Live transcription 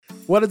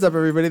What is up,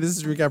 everybody? This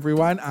is Recap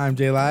Rewind. I'm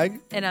J-Lag.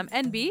 And I'm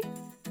NB.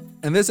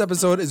 And this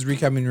episode is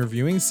recapping and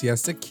reviewing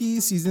Siesta Key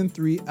Season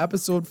 3,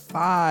 Episode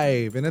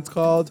 5. And it's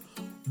called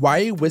Why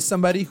Are You With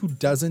Somebody Who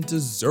Doesn't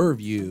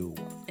Deserve You?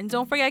 And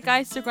don't forget,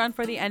 guys, stick around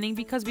for the ending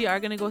because we are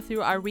going to go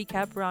through our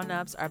recap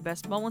roundups, our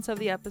best moments of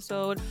the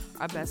episode,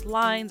 our best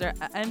lines, our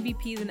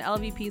MVPs and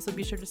LVPs. So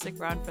be sure to stick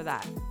around for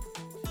that.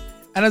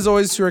 And as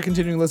always, to our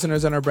continuing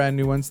listeners and our brand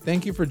new ones,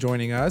 thank you for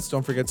joining us.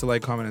 Don't forget to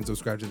like, comment, and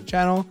subscribe to the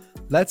channel.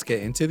 Let's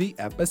get into the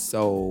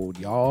episode,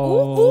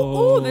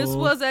 y'all. Ooh, this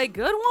was a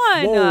good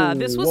one. Whoa,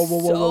 This was whoa.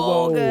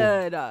 so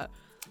good.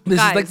 This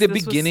Guys, is like the this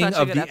was beginning such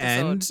a of good the episode.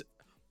 end,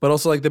 but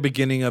also like the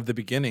beginning of the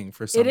beginning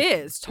for some. It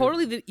is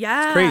totally.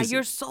 Yeah, crazy.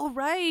 you're so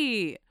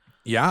right.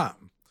 Yeah.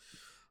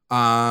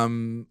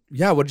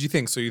 Yeah, what did you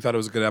think? So you thought it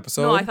was a good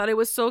episode? No, I thought it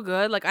was so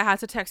good. Like, I had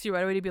to text you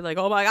right away to be like,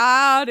 oh my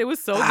God, it was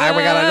so good.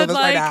 We gotta do this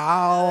right Like,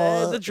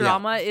 now. the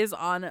drama is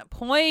on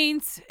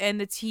point and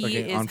the tea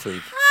Okay, on is fleek.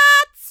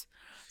 hot.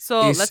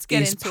 So let's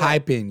get it's into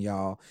piping,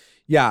 y'all.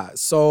 Yeah,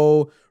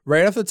 so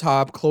right off the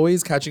top,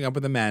 Chloe's catching up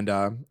with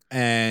Amanda,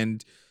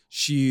 and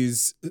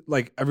she's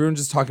like, everyone's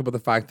just talking about the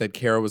fact that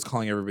Kara was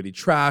calling everybody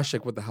trash.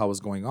 Like, what the hell was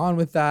going on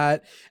with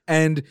that?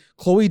 And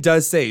Chloe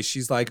does say,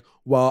 she's like,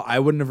 well, I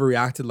wouldn't have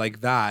reacted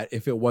like that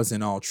if it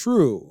wasn't all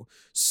true.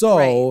 So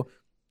Right.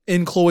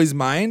 in Chloe's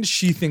mind,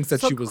 she thinks that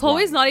So she was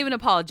Chloe's lying. not even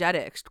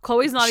apologetic.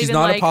 Chloe's not She's even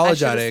not like, I should have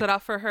apologetic. stood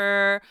up for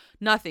her.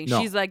 Nothing.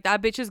 No. She's like,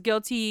 that bitch is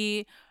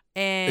guilty.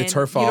 And It's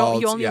her You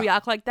fault, only yeah.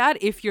 react like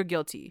that if you're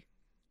guilty.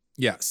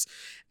 Yes.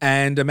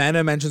 And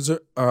Amanda mentions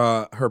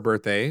her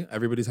birthday.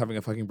 Everybody's having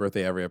a fucking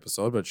birthday every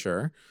episode, but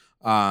sure.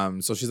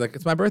 So she's like,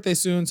 it's my birthday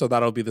soon. So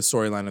that'll be the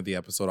storyline of the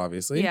episode,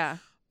 obviously. Yeah.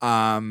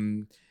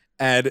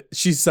 And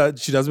she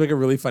does make a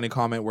really funny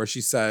comment where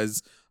she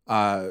says,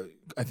 I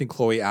think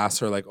Chloe asks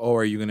her, like, oh,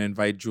 are you going to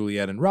invite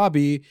Juliet and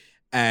Robbie?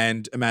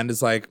 And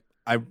Amanda's like,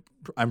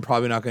 I'm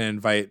probably not going to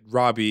invite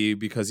Robbie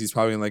because he's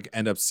probably going to like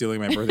end up stealing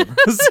my birthday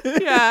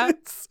present. Yeah.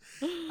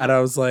 And I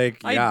was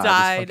like, I yeah,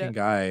 died. this fucking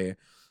guy.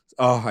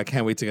 Oh, I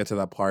can't wait to get to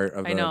that part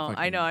of the I know.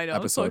 fucking I'm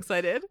so episode.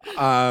 excited.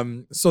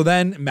 So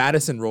then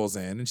Madison rolls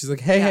in and she's like,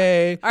 hey, Yeah.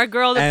 hey. Our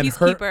girl, the And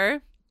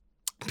peacekeeper.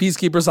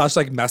 Peacekeeper /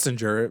 like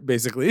messenger,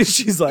 basically.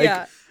 She's like,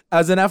 Yeah.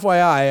 as an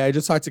FYI, I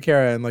just talked to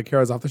Kara and like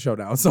Kara's off the show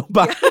now. So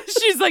bye.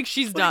 She's like,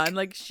 she's done.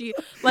 Like, the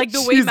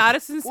way She's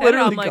Madison said it,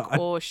 I'm literally like, gone.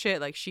 oh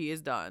shit, like she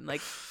is done.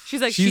 Like,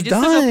 she's like, She's she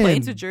just took a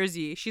plane to done.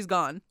 Jersey. She's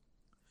gone.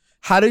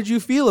 How did you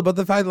feel about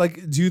the fact,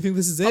 like, do you think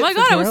this is it? Oh my for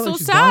God, I Kara? was Like, so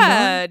she's gone?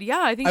 sad. Yeah,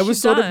 I think I was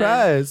she's so done.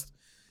 depressed.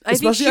 I think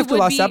Especially she after would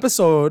last be-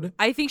 episode.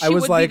 I think I she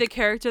was would like- be the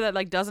character that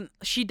like doesn't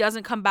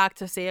come back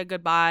to say a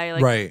goodbye.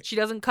 Like Right. she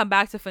doesn't come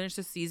back to finish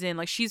the season.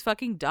 Like she's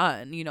fucking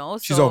done, you know?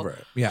 She's So over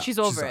it. Yeah. she's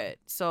over done. it.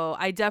 So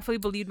I definitely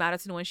believed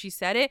Madison when she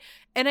said it.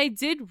 And I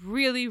did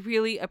really,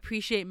 really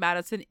appreciate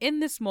Madison in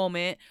this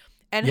moment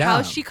and Yeah.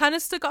 how she kind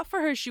of stuck up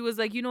for her. She was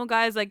like, you know,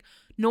 guys, like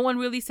no one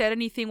really said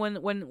anything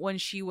when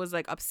she was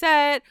like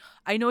upset.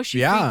 I know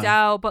she Yeah. freaked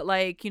out, but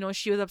like, you know,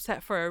 she was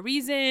upset for a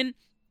reason.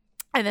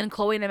 And then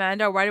Chloe and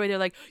Amanda right away, they're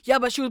like, yeah,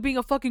 but she was being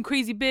a fucking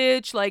crazy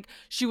bitch. Like,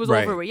 she was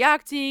Right.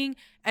 overreacting.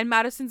 And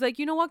Madison's like,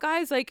 you know what,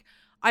 guys? Like,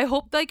 I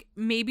hope, like,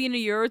 maybe in a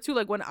year or two,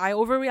 like, when I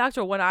overreact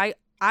or when I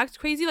act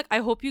crazy, like, I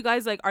hope you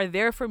guys, like, are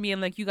there for me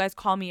and, like, you guys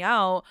call me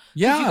out. 'Cause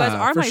Yeah. you guys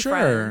are for my sure.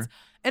 friends.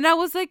 And I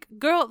was like,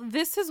 girl,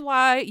 this is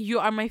why you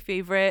are my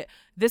favorite.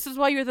 This is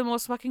why you're the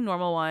most fucking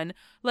normal one.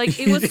 Like,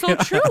 it was so Yeah.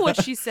 true what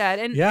she said.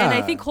 And Yeah.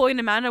 I think Chloe and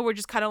Amanda were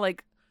just kind of,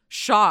 like,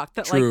 shocked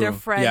that, True. like, their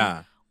friend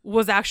Yeah.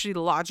 was actually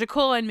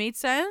logical and made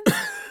sense.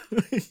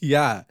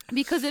 Yeah.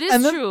 Because it is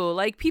And then- true.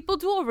 Like, people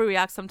do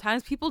overreact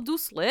sometimes. People do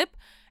slip.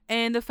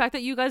 And the fact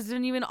that you guys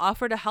didn't even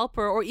offer to help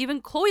her or even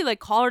Chloe, like,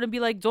 call her to be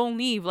like, don't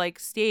leave, like,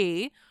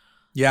 stay.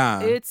 Yeah.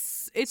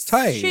 It's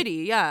tight.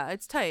 shitty. Yeah,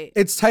 it's tight.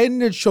 It's tight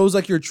and it shows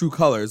like your true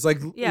colors. Like,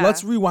 Yeah.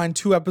 let's rewind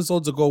 2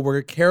 episodes ago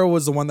where Kara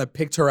was the one that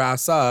picked her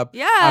ass up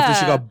Yeah. after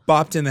she got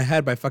bopped in the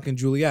head by fucking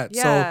Juliet.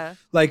 Yeah. So,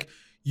 like,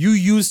 you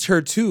used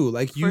her too.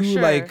 Like, you, For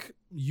sure. like,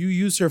 you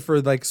used her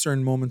for like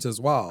certain moments as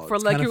well. For,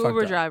 It's like, kinda your fucked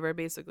Uber up. driver,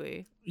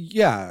 basically.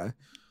 Yeah.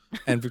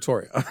 And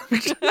Victoria.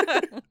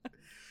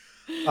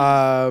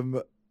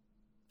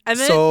 And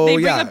then So, they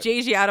bring yeah. up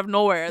JJ out of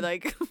nowhere.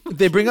 Like,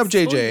 They bring up so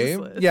JJ.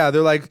 useless. Yeah,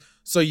 they're like,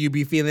 so you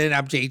be feeling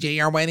up JJ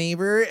or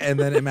whatever? And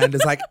then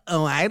Amanda's like,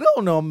 oh, I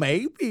don't know,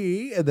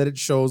 maybe. And then it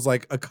shows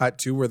like a cut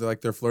too where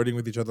they're flirting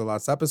with each other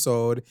last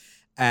episode.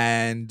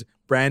 And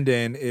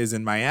Brandon is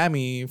in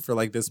Miami for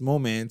like this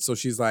moment. So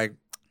she's like,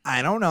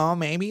 I don't know,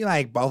 maybe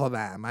like both of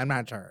them. I'm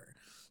not sure.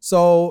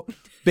 So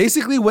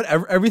basically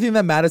everything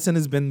that Madison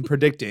has been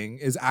predicting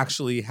is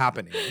actually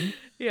happening.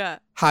 Yeah.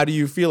 How do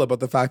you feel about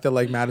the fact that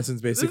like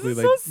Madison's basically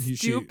This like is so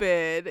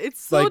stupid.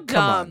 It's so like, come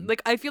dumb. on.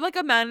 Like, I feel like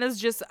Amanda's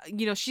just,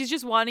 you know, she's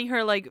just wanting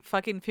her like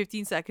fucking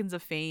 15 seconds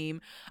of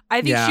fame. I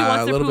think she yeah,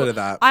 wants a to little prove, bit of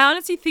that. I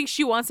honestly think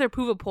she wants to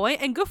prove a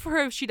point, and good for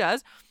her if she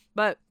does.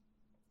 But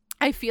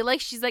I feel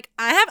like she's like,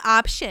 I have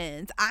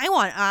options. I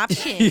want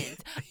options.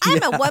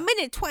 I'm a woman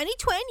in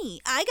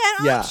 2020. I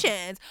got Yeah.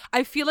 options.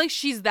 I feel like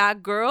she's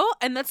that girl,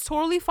 and that's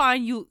totally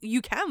fine.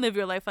 You can live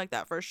your life like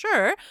that for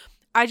sure.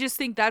 I just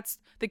think that's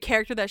the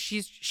character that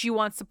she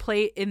wants to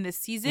play in this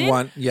season.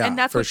 And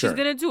that's what she's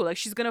gonna do. Like,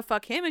 she's gonna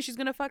fuck him and she's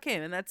gonna fuck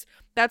him, and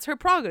that's her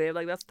prerogative.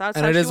 Like, that's and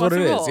how it she is wants what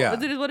to it roll. is. Yeah,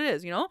 It is what it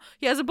is. You know,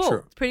 he has a boat.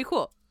 True. It's pretty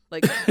cool.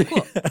 Like,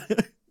 cool.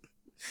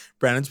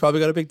 Brandon's probably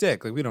got a big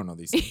dick. Like, we don't know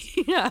these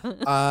things.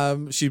 Yeah.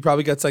 She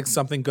probably gets like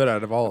something good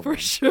out of all of them. For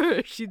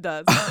sure, she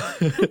does.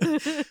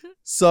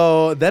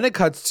 So then it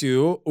cuts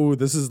to,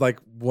 this is like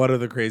one of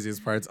the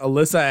craziest parts.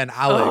 Alyssa and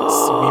Alex.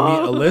 We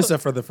meet Alyssa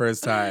for the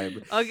first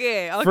time.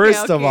 Okay.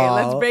 First of all,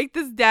 let's break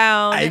this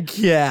down. I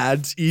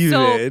can't even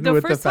So the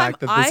with first the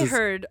fact time that this I is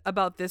heard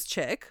about this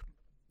chick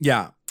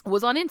yeah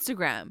was on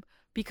Instagram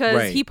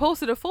because he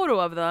posted a photo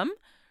of them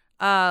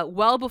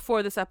well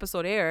before this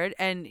episode aired,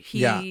 and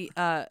he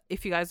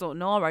if you guys don't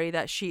know already,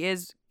 that she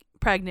is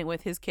pregnant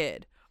with his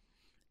kid.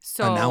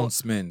 So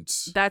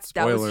announcement. That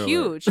was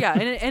huge. Yeah.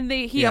 And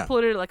he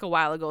uploaded it like a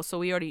while ago, so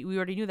we already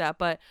knew that.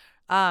 But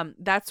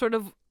that's sort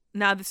of,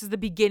 now this is the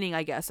beginning,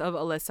 I guess, of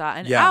Alyssa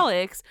and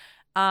Alex.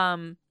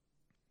 And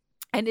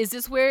is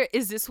this where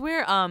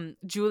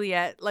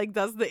Juliet like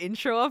does the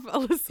intro of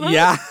Alyssa?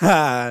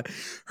 Yeah.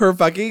 Her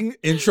fucking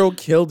intro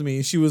killed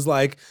me. She was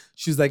like,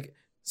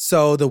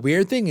 so the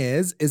weird thing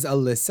is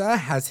Alyssa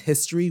has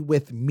history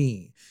with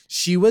me.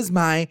 She was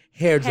my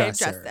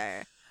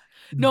hairdresser.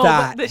 No,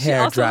 but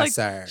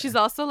she's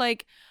also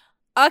like,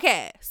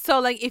 okay,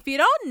 so like, if you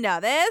don't know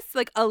this,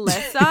 like,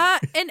 Alyssa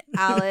and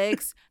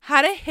Alex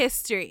had a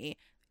history.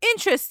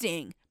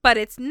 Interesting, but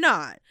it's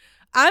not.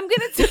 I'm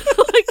gonna tell,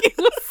 like, it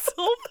was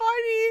so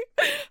funny.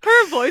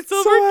 Her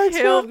voiceover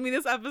killed me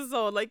this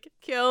episode. Like,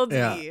 killed me.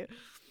 Yeah.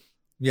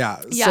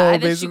 Yeah, so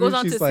and then she goes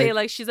on to say,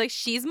 like,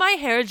 she's my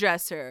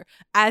hairdresser,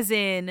 as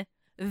in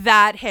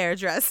that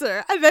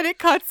hairdresser. And then it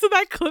cuts to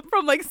that clip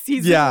from like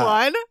season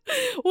 1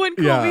 when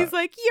Kobe's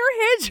like,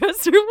 your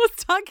hairdresser was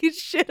talking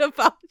shit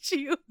about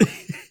you.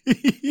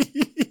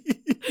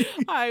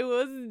 I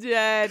was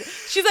dead.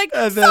 She's like,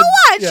 so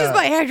what? She's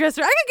my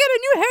hairdresser. I could get a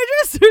new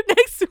hairdresser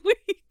next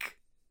week.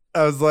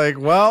 I was like,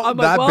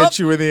 bit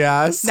you in the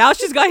ass. Now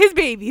she's got his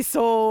baby,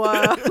 so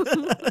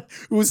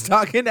who's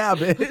talking now,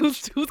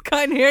 bitch? Who's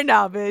cutting hair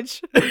now,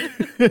 bitch?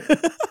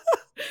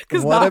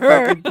 Because not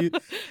her.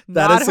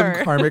 That is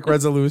some karmic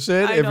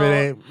resolution. If it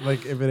ain't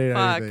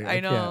anything. I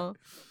know.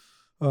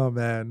 Oh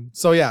man.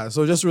 So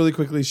just really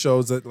quickly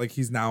shows that like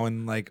he's now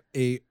in like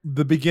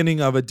the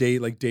beginning of a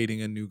date, like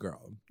dating a new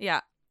girl.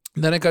 Yeah.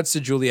 And then it cuts to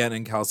Juliet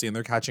and Kelsey, and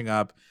they're catching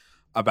up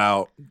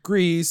about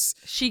Greece.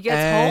 She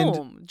gets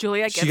home.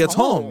 Juliet gets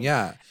home.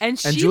 Yeah. And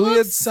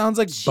Juliet sounds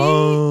like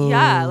bones.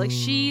 Yeah, like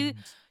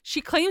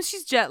she claims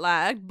she's jet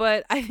lagged,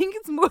 but I think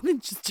it's more than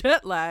just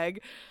jet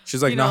lag.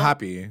 She's like not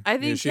happy. I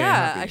think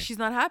she's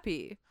not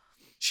happy.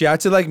 She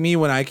acted like me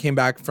when I came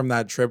back from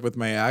that trip with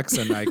my ex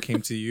and I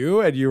came to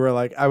you and you were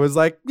like, I was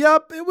like,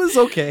 yep, it was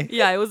okay.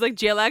 Yeah, it was like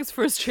J-Lag's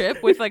first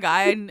trip with a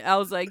guy, and I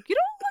was like, you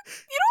don't look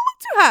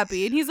too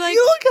happy. And he's like,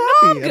 you look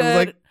happy. No, I'm good. I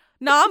was like,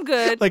 no, I'm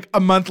good. Like a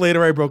month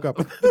later, I broke up.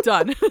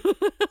 Done.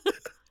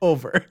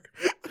 Over.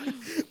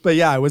 But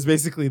yeah, it was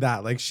basically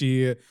that. Like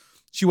she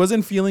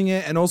wasn't feeling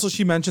it. And also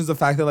she mentions the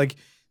fact that like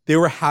they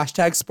were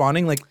hashtag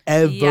spawning like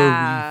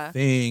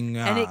everything.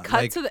 And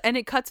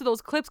it cut to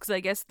those clips because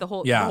I guess the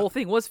whole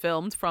thing was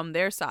filmed from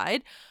their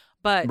side.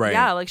 But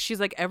like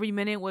she's like, every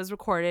minute was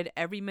recorded,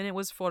 every minute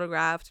was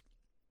photographed.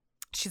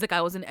 She's like,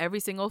 I was in every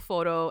single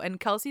photo. And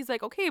Kelsey's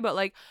like, okay, but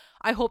like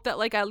I hope that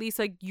like at least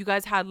like you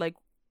guys had like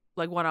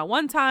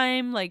one-on-one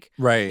time, like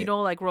you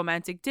know, like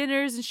romantic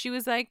dinners. And she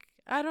was like,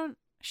 I don't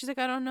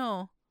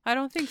know. I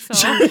don't think so.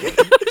 She couldn't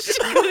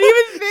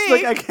even think. She's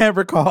like, I can't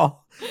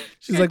recall.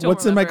 She's like,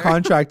 what's in my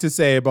contract to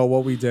say about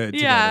what we did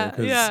together?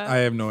 Because I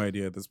have no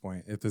idea at this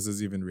point if this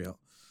is even real.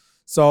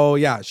 So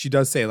yeah, she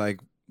does say like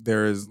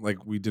there is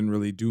like we didn't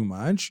really do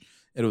much.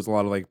 It was a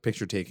lot of like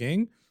picture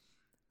taking.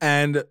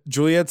 And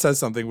Juliet says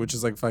something which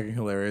is like fucking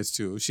hilarious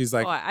too. She's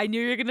like, I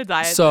knew you were gonna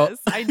die at this.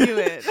 I knew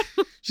it.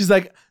 She's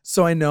like,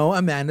 so I know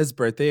Amanda's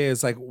birthday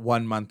is like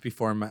 1 month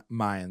before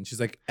mine.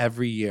 She's like,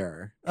 every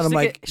year. And I'm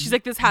like, she's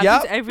like, this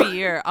happens every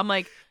year. I'm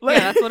like,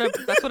 yeah, that's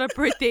what a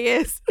birthday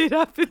is. It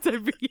happens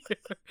every year.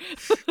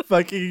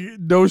 Fucking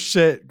no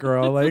shit,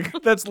 girl. Like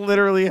that's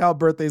literally how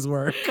birthdays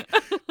work.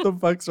 The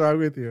fuck's wrong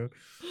with you?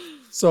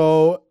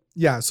 So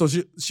yeah, so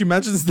she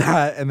mentions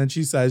that, and then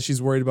she says she's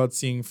worried about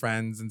seeing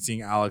friends and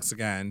seeing Alex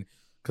again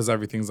because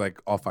everything's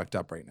like all fucked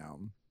up right now.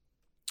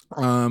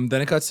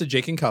 Then it cuts to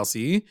Jake and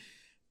Kelsey.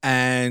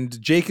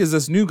 And Jake is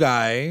this new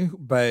guy,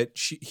 but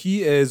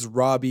he is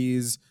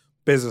Robbie's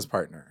business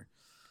partner.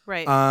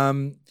 Right.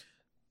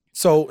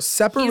 So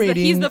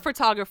separating... He's the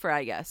photographer,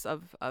 I guess,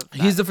 of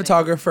he's the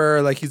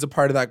photographer, like he's a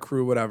part of that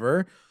crew,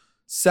 whatever.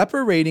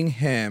 Separating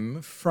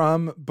him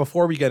from,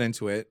 before we get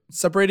into it,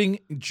 separating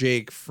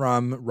Jake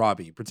from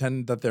Robbie.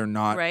 Pretend that they're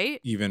not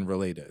even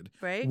related.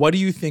 Right. What do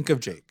you think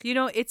of Jake? You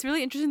know, it's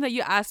really interesting that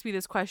you asked me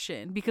this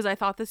question because I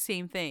thought the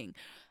same thing.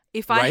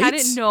 If I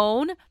hadn't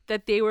known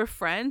that they were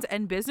friends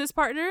and business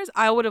partners,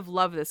 I would have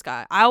loved this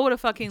guy. I would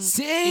have fucking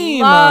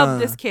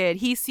loved this kid.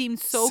 He seemed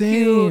so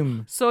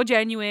cute, so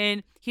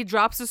genuine. He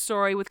drops a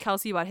story with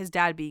Kelsey about his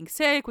dad being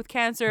sick with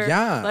cancer.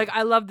 Yeah. Like,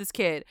 I love this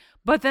kid.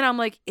 But then I'm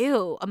like,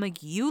 ew. I'm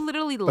like, you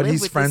literally live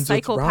with this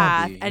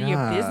psychopath and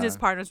you're business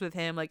partners with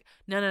him. Like,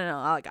 no.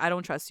 Like, I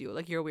don't trust you.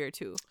 Like, you're weird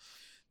too.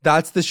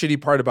 That's the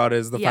shitty part about it,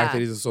 is the fact that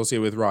he's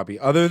associated with Robbie.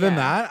 Other than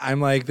that, I'm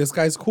like, this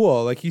guy's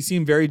cool. Like, he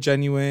seemed very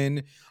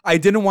genuine. I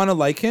didn't want to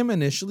like him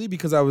initially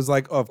because I was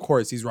like, oh, of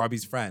course, he's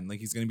Robbie's friend. Like,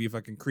 he's going to be a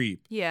fucking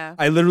creep. Yeah.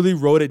 I literally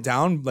wrote it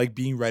down, like,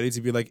 being ready to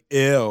be like,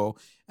 ew.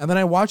 And then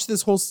I watched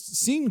this whole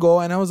scene go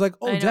and I was like,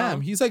 oh,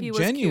 damn, he's like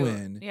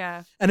genuine. Cute.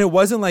 Yeah. And it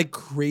wasn't like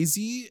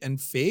crazy and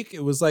fake.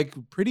 It was like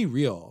pretty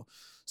real.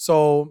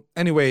 So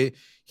anyway,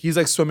 he's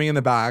like swimming in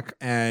the back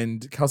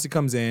and Kelsey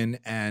comes in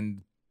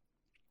and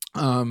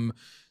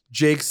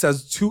Jake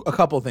says a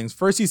couple of things.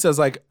 First, he says,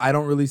 like, I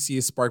don't really see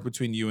a spark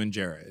between you and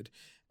Jared.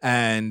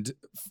 And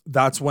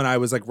that's when I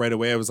was like, right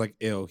away, I was like,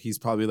 ew, he's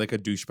probably like a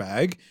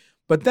douchebag.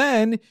 But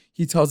then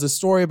he tells a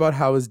story about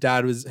how his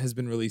dad has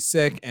been really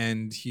sick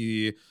and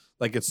he,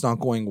 like, it's not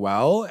going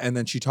well. And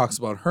then she talks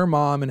about her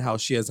mom and how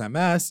she has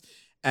MS.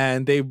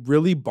 And they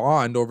really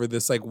bond over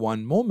this, like,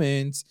 one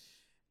moment.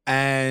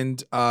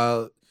 And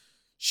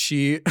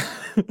she,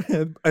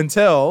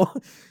 until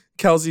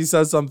Kelsey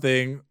says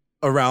something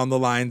around the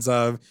lines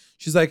of,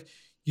 she's like,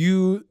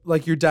 your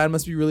dad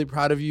must be really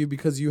proud of you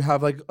because you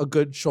have like a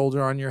good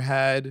shoulder on your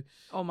head.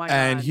 Oh my god.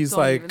 And he's don't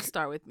like, even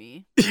start with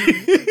me.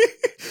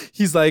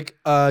 He's like,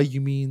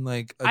 you mean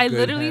like a good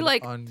literally head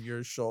like on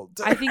your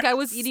shoulder? I think I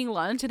was eating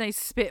lunch and I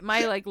spit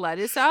my like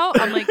lettuce out.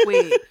 I'm like,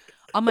 wait.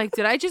 I'm like,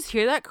 did I just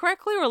hear that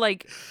correctly?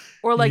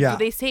 Or do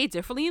they say it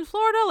differently in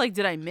Florida? Like,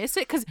 did I miss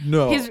it? Because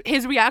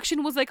his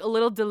reaction was like a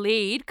little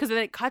delayed because then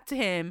it cut to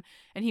him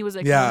and he was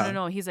like,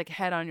 no. He's like,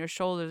 head on your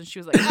shoulders. And she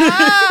was like,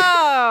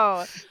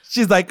 oh.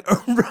 She's like,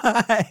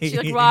 right.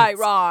 She's like,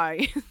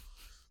 right.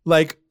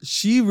 Like,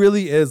 she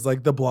really is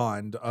like the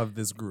blonde of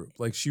this group.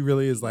 Like, she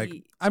really is like,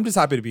 I'm just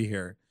happy to be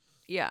here.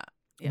 Yeah.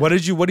 What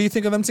do you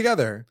think of them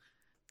together?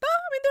 I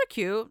mean, they're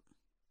cute.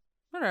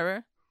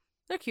 Whatever.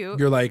 They're cute.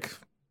 You're like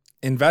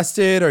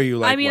invested? Or are you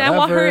like, I mean,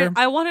 whatever?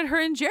 I wanted her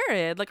and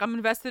Jared. Like, I'm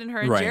invested in her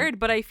and Jared,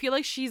 but I feel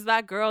like she's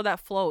that girl that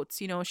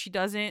floats. You know, she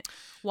doesn't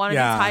want to be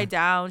tied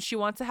down. She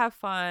wants to have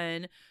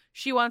fun.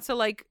 She wants to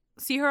like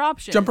see her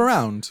options, jump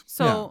around.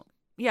 So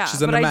yeah, she's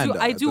but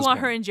Amanda I do want point.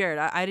 her and Jared.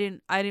 I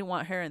didn't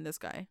want her and this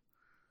guy.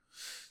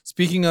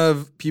 Speaking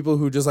of people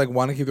who just like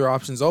want to keep their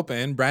options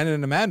open, Brandon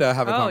and Amanda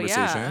have a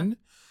conversation,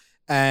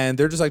 and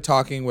they're just like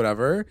talking,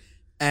 whatever.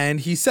 And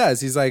he's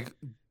like,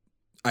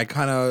 I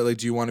kind of like,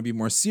 do you want to be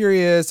more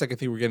serious? Like, I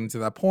think we're getting to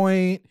that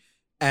point.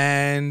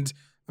 And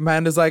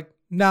Amanda's like,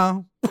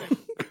 no.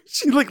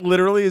 She like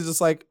literally is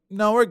just like,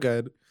 no, we're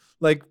good.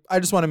 Like, I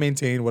just want to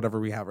maintain whatever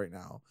we have right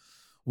now.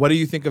 What do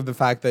you think of the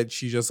fact that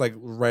she just like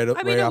right off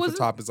the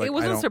top is like, it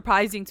wasn't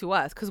surprising to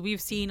us because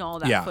we've seen all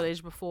that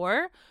footage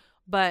before.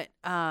 But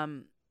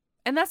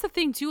and that's the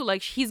thing too,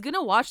 like, he's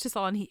gonna watch this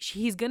all and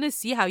he's gonna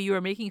see how you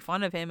are making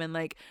fun of him and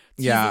like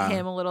teasing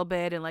him a little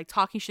bit and like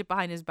talking shit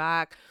behind his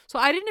back. So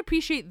I didn't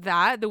appreciate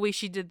that, the way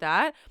she did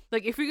that.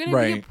 Like, if you're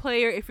gonna be a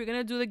player, if you're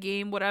gonna do the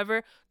game,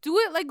 whatever, do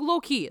it like low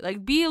key.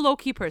 Like, be a low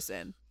key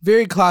person.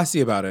 Very classy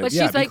about it. But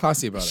she's be like,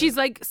 classy about she's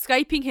like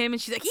Skyping him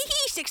and she's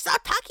like,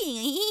 stop talking.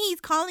 He's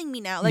calling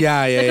me now. Like,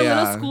 like a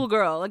little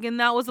schoolgirl. Like, and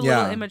that was a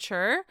little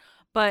immature.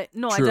 But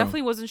no, True. I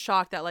definitely wasn't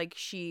shocked that like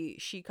she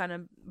kind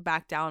of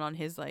backed down on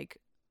his like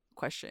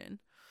question.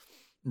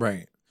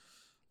 Right.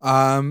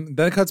 Then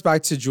it cuts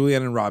back to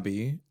Juliet and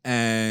Robbie.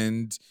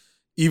 And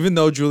even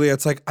though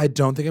Juliet's like, I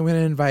don't think I'm going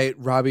to invite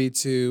Robbie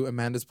to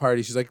Amanda's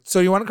party, she's like, so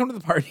you want to come to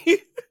the party?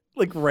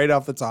 Like, right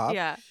off the top.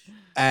 Yeah.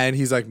 And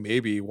he's like,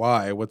 maybe.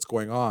 Why? What's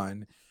going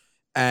on?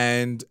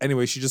 And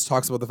anyway, she just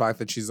talks about the fact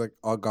that she's like,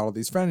 got all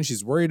these friends.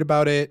 She's worried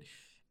about it.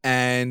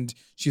 And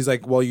she's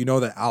like, well, you know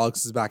that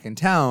Alex is back in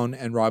town.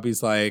 And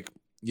Robbie's like,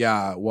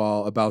 yeah,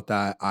 well, about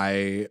that,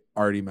 I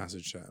already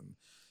messaged him.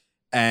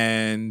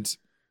 And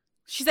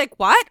she's like,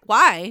 what?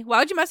 Why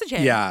would you message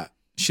him? Yeah.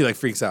 She like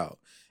freaks out.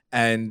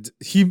 And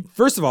he,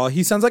 first of all,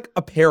 he sounds like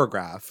a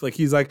paragraph. Like,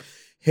 he's like,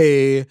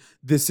 hey,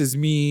 this is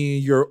me,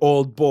 your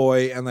old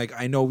boy. And like,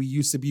 I know we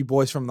used to be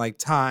boys from like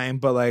time,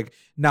 but like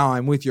now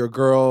I'm with your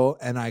girl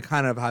and I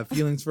kind of have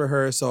feelings for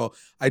her. So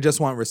I just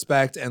want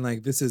respect. And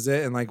like, this is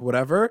it. And like,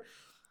 whatever.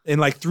 In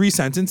like 3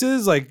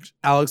 sentences, like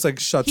Alex like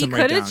shuts him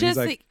right down. He's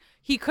like,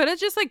 he could have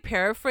just like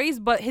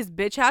paraphrased, but his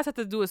bitch ass had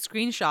to do a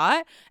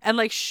screenshot and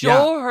like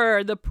show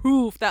her the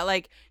proof that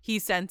like he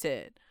sent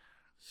it.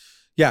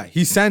 Yeah,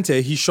 he sent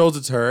it. He shows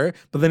it to her,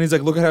 but then he's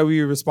like, look at how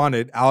we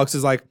responded. Alex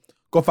is like,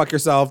 go fuck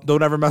yourself.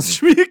 Don't ever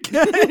message me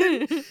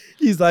again.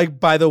 He's like,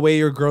 by the way,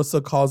 your girl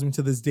still calls me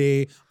to this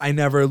day. I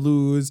never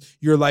lose.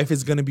 Your life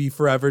is going to be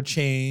forever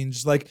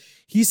changed. Like,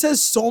 he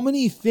says so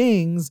many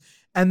things.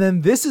 And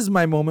then this is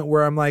my moment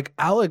where I'm like,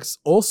 Alex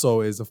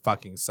also is a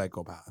fucking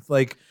psychopath.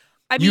 Like,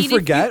 I mean, you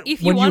forget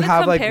if you when want you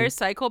have to compare like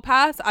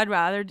psychopaths, I'd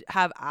rather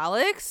have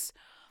Alex.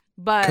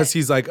 But because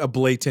he's like a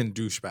blatant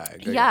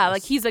douchebag. I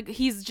guess. Like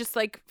he's just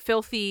like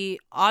filthy,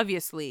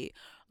 obviously.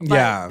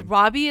 But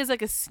Robbie is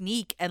like a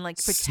sneak and like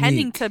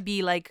pretending to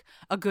be like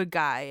a good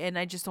guy, and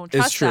I just don't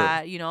trust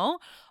that, you know.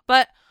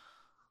 But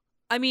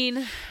I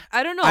mean,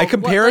 I don't know. I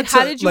compare it to,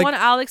 how did you want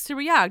Alex to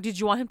react? Did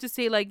you want him to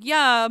say like,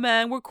 "Yeah,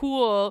 man, we're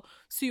cool.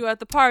 See you at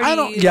the party"? I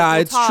don't. Yeah,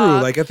 it's true.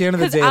 Like at the end of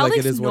the day, Alex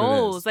like it is knows,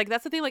 what it is. Like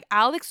that's the thing. Like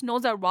Alex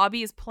knows that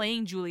Robbie is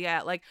playing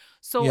Juliet. Like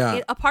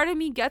so, a part of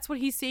me gets what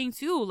he's saying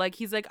too. Like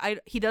he's like,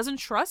 he doesn't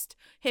trust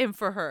him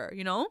for her.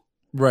 You know.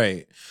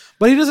 Right.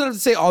 But he doesn't have to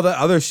say all that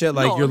other shit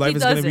like your life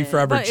is going to be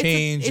forever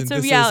changed. It's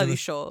a reality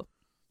show.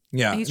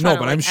 Yeah. No,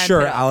 but I'm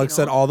sure Alex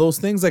said all those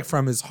things like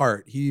from his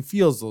heart. He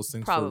feels those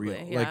things for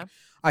real. Yeah. Like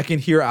I can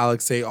hear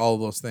Alex say all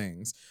those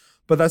things.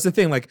 But that's the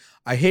thing. Like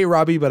I hate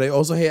Robbie, but I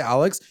also hate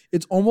Alex.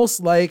 It's almost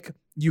like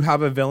you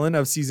have a villain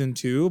of season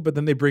 2, but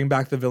then they bring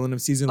back the villain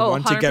of season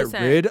 1 to get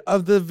rid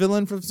of the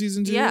villain from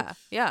season 2. Yeah.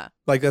 Yeah.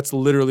 Like that's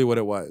literally what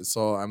it was.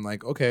 So I'm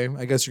like, okay,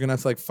 I guess you're going to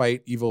have to like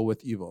fight evil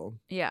with evil.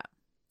 Yeah.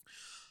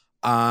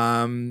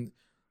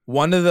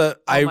 One of the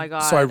my God.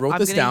 So I wrote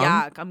this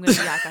down. I'm gonna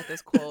yak at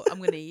this quote. I'm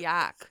gonna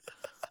yak.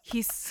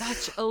 He's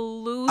such a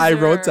loser. I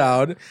wrote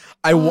down.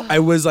 I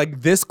was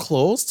like this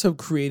close to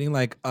creating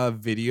like a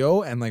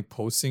video and like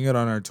posting it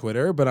on our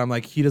Twitter, but I'm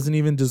like he doesn't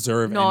even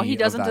deserve. No, he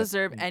doesn't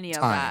deserve any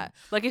of that.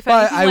 Like if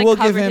anything, I will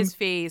cover his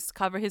face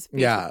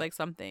with like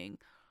something.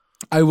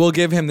 I will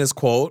give him this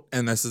quote,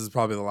 and this is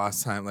probably the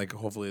last time, like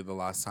hopefully the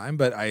last time.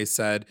 But I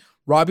said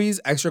Robbie's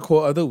extra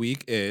quote of the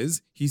week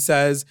is he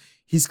says.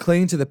 He's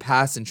clinging to the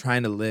past and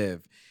trying to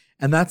live.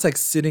 And that's like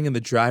sitting in the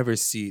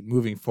driver's seat,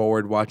 moving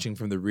forward, watching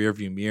from the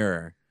rearview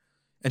mirror.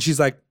 And she's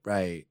like,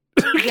 right.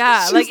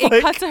 Yeah, like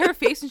it cuts to her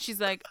face and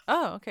she's like,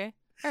 oh, okay.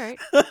 All right.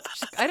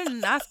 I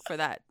didn't ask for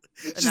that.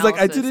 She's like,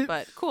 I didn't.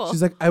 But cool.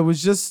 She's like, I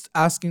was just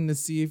asking to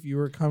see if you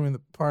were coming to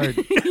the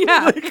party.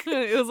 Yeah. Like,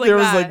 it was like there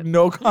was like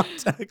no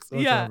context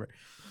whatsoever.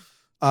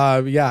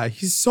 Yeah.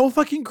 He's so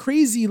fucking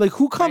crazy. Like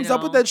who comes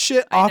up with that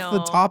shit off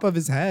the top of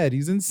his head?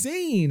 He's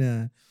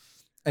insane.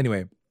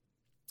 Anyway.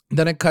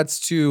 Then it cuts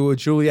to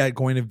Juliet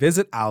going to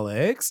visit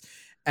Alex,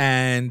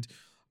 and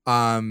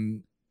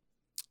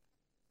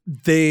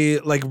they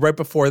like right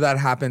before that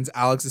happens,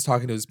 Alex is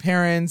talking to his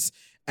parents,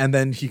 and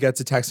then he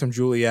gets a text from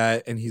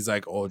Juliet, and he's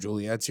like, "Oh,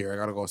 Juliet's here. I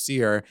gotta go see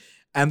her."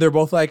 And they're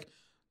both like,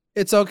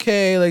 "It's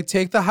okay. Like,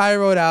 take the high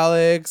road,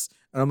 Alex."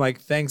 And I'm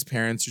like, thanks,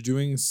 parents. You're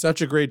doing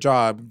such a great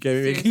job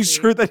making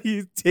sure that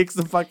he takes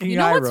the fucking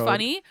high road. You know what's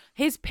funny?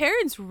 His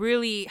parents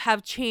really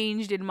have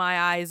changed in my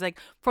eyes. Like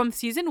from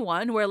season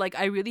 1, where like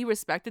I really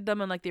respected them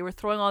and like they were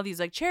throwing all these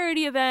like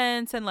charity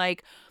events and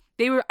like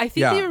they were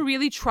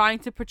really trying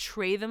to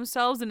portray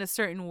themselves in a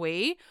certain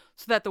way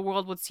so that the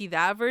world would see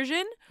that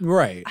version.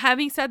 Right.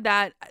 Having said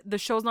that, the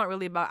show's not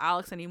really about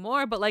Alex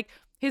anymore, but like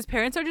his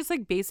parents are just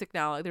like basic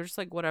now. Like they're just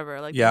like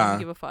whatever. Like they don't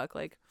give a fuck.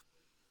 Like.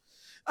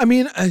 I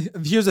mean,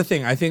 here's the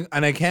thing. I think,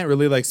 and I can't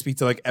really like speak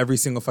to like every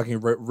single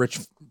fucking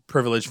rich,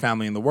 privileged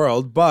family in the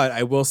world, but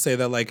I will say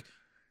that like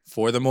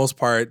for the most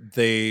part,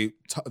 they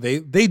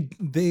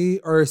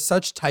are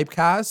such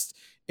typecast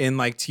in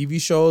like TV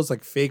shows,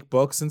 like fake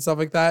books and stuff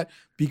like that,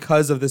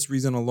 because of this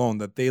reason alone.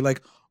 That they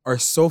like are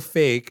so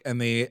fake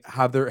and they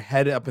have their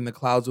head up in the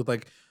clouds with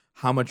like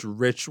how much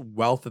rich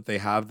wealth that they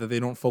have that they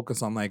don't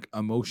focus on like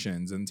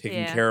emotions and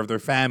taking care of their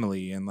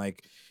family and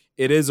like.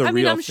 It is a real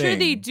thing. I'm sure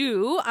they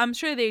do. I'm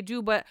sure they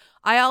do. But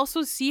I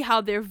also see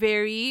how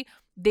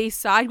they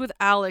side with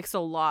Alex a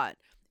lot.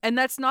 And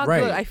that's not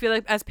good. I feel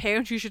like as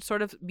parents, you should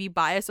sort of be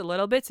biased a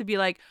little bit to be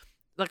like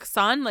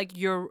son, like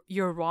you're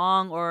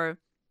wrong or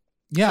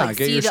like,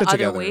 get see your the shit other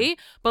together. way.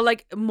 But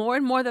like more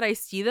and more that I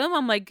see them,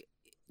 I'm like,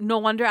 no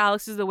wonder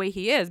Alex is the way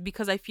he is,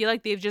 because I feel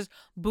like they've just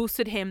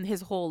boosted him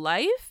his whole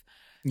life.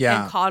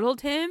 And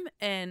coddled him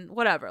and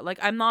whatever. Like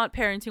I'm not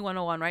parenting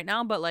 101 right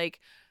now, but like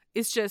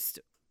it's just.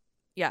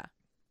 Yeah.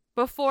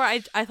 Before I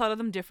thought of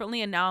them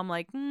differently, and now I'm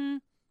like,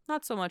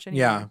 not so much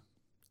anymore. Yeah,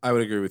 I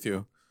would agree with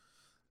you.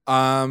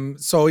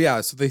 So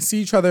they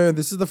see each other.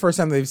 This is the first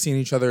time they've seen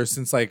each other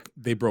since like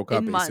they broke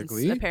up,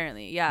 basically. Months,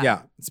 apparently. Yeah.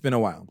 Yeah, it's been a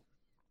while.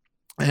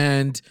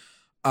 And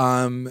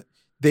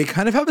they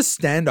kind of have a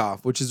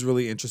standoff, which is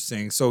really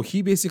interesting. So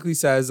he basically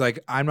says like,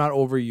 I'm not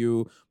over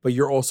you, but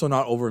you're also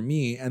not over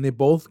me. And they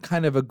both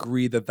kind of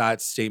agree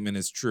that statement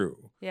is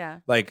true. Yeah.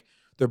 Like,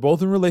 they're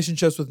both in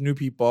relationships with new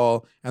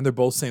people, and they're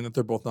both saying that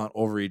they're both not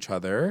over each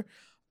other.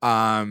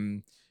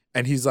 And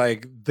he's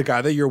like, the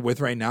guy that you're with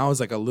right now is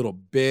like a little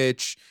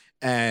bitch.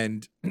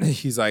 And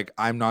he's like,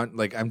 I'm not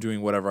like, I'm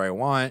doing whatever I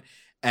want.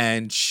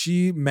 And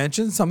she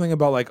mentioned something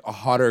about like a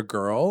hotter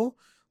girl,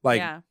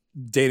 like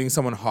dating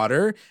someone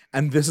hotter.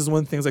 And this is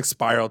when things like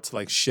spiral to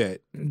like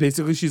shit.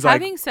 Basically, she's like.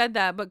 Having said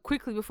that, but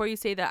quickly before you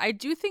say that, I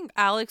do think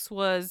Alex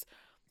was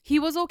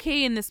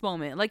okay in this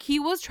moment. Like he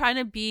was trying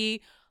to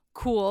be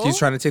cool. He's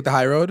trying to take the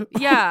high road?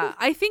 Yeah,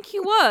 I think he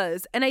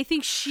was. And I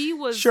think she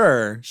was.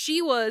 Sure.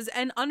 She was.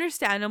 And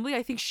understandably,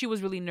 I think she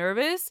was really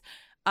nervous.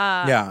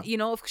 You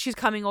know, if she's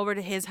coming over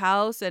to his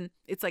house and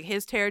it's like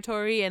his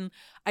territory. And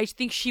I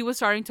think she was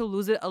starting to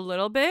lose it a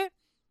little bit.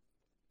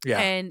 Yeah.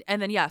 And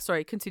then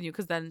sorry, continue,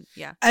 because then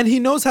And he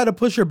knows how to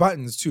push her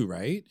buttons too,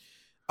 right?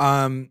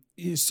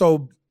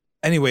 So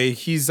anyway,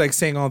 he's like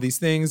saying all these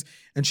things,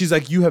 and she's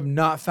like, "You have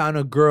not found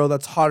a girl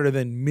that's hotter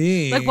than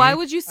me." Like, why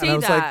would you say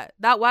that?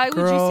 Why would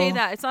you say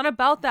that? It's not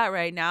about that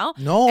right now.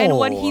 No. And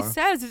what he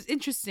says is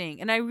interesting,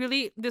 and I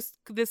really this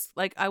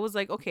like I was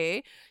like,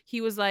 okay.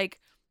 He's like,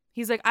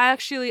 I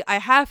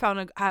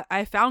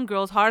found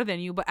girls hotter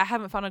than you, but I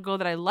haven't found a girl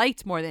that I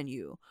liked more than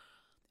you.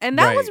 And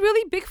that was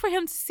really big for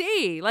him to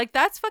say. Like,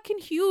 that's fucking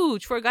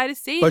huge for a guy to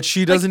say. But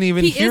she doesn't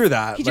even hear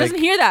that. He doesn't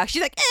hear that.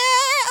 She's like,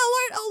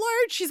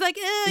 alert. She's like,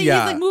 He's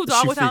like moved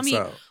on without me.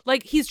 Out.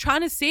 Like, he's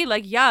trying to say,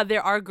 like, yeah,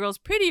 there are girls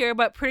prettier,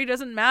 but pretty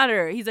doesn't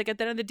matter. He's like, at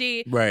the end of the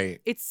day,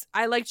 right.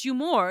 I liked you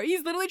more.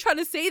 He's literally trying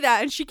to say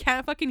that, and she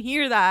can't fucking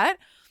hear that.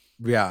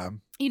 Yeah.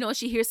 You know,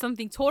 she hears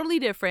something totally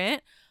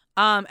different.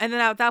 And then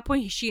at that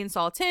point, she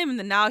insults him, and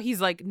then now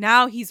he's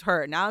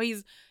hurt. Now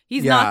he's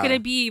not gonna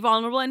be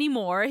vulnerable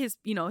anymore. His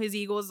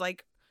ego is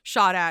like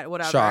shot at,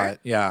 whatever.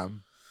 Yeah.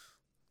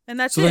 And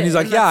that's so then he's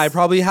like, I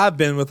probably have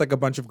been with like a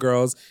bunch of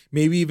girls,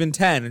 maybe even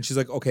 10. And she's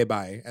like, okay,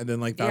 bye. And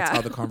then like that's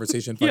how the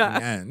conversation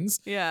fucking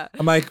ends. Yeah.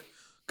 I'm like,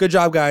 good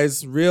job,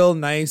 guys. Real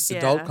nice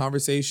adult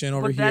conversation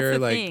over here.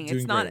 Like thing. Doing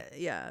it's not.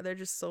 great. Yeah, they're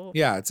just so.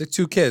 Yeah, it's like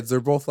two kids. They're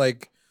both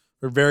like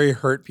they're very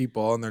hurt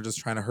people, and they're just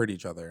trying to hurt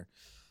each other.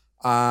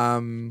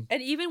 And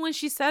even when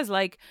she says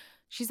like,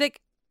 she's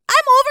like, I'm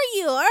over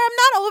you, or I'm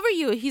not over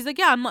you. He's like,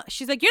 yeah, I'm not.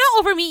 She's like, you're not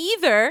over me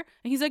either.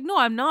 And he's like, no,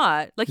 I'm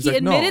not. Like, he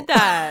admitted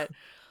that.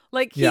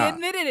 Like, he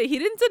admitted it. He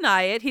didn't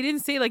deny it. He didn't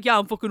say like, yeah,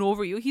 I'm fucking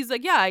over you. He's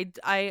like, yeah,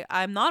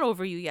 I'm not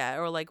over you yet,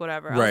 or like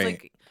whatever. Right. I was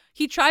like,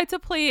 he tried to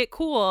play it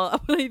cool,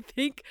 but I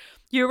think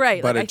you're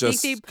right. But like, I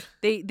think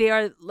they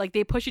are like,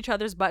 they push each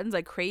other's buttons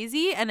like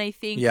crazy, and I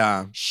think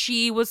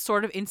she was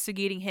sort of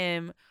instigating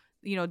him,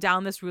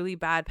 down this really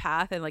bad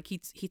path, and like he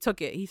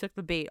took it. He took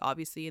the bait,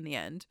 obviously, in the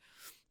end.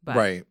 But,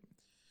 right.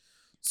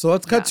 So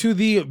let's cut to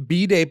the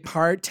B-Day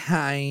part. So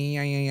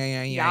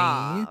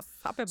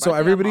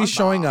everybody's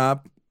showing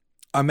up.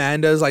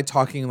 Amanda's like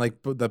talking like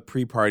the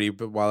pre-party,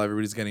 but while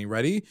everybody's getting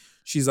ready,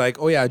 she's like,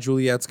 "Oh yeah,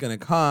 Juliet's gonna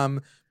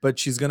come, but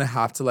she's gonna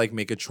have to like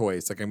make a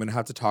choice. Like, I'm gonna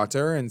have to talk to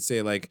her and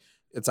say like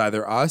it's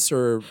either us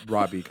or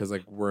Robbie, because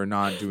like we're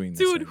not doing this."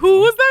 Dude,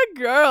 who was that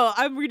girl?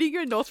 I'm reading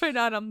your notes right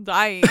now and I'm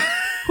dying.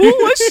 Who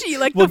was she?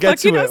 Like, we'll get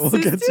to it. We'll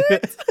get to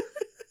it.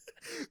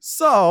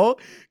 So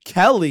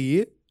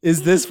Kelly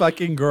is this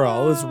fucking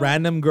girl, this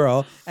random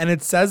girl, and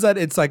it says that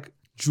it's like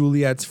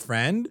Juliet's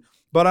friend.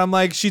 But I'm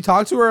like, she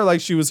talked to her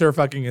like she was her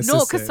fucking assistant.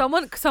 No, because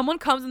someone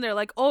comes and they're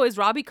like, oh, is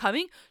Robbie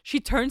coming? She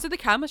turns to the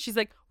camera. She's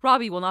like,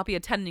 Robbie will not be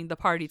attending the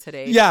party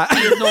today. Yeah. He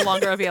is no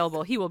longer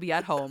available. He will be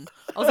at home.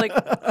 I was like,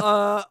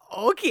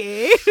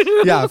 okay.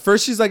 Yeah.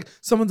 First she's like,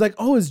 someone's like,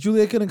 oh, is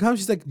Juliet going to come?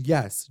 She's like,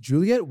 yes,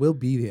 Juliet will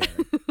be there.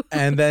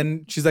 And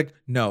then she's like,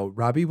 no,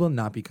 Robbie will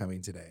not be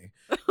coming today.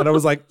 And I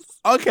was like,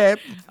 okay,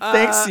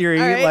 thanks,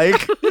 Siri. Right.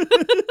 Like...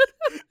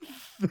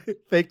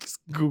 Thanks,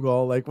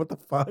 Google. Like, what the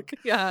fuck?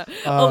 Yeah.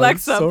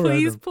 Alexa, so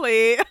please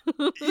play.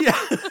 Yeah.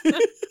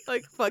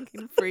 Like,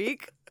 fucking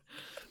freak.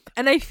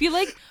 And I feel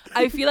like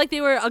they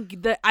were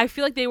like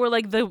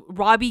the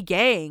Robbie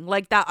gang.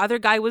 Like, that other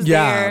guy was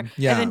there, and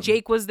then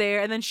Jake was there,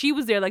 and then she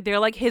was there. Like, they're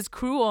like his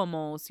crew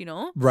almost,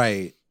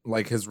 Right.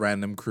 Like his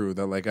random crew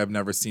that like I've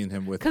never seen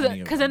him with.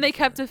 Because then they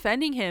kept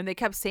defending him. They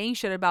kept saying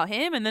shit about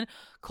him, and then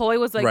Chloe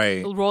was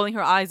like rolling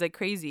her eyes like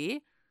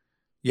crazy.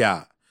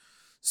 Yeah.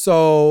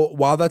 So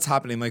while that's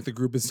happening, like the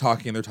group is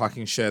talking, they're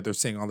talking shit, they're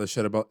saying all this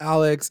shit about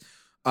Alex.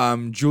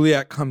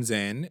 Juliet comes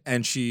in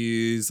and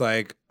she's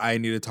like, I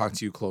need to talk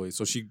to you, Chloe.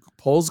 So she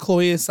pulls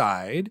Chloe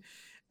aside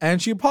and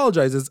she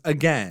apologizes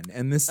again.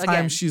 And this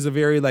time she's a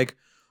very like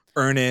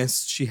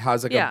earnest. She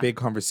has like a big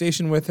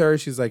conversation with her.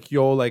 She's like,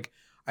 yo, like,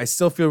 I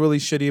still feel really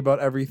shitty about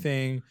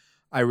everything.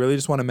 I really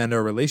just want to mend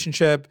our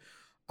relationship.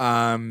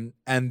 And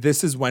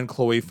this is when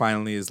Chloe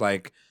finally is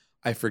like,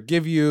 I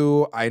forgive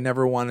you. I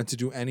never wanted to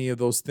do any of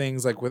those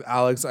things. Like with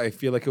Alex, I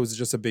feel like it was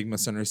just a big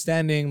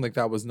misunderstanding. Like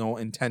that was no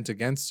intent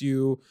against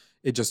you.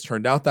 It just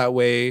turned out that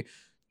way.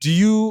 Do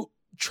you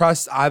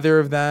trust either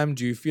of them?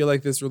 Do you feel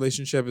like this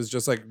relationship is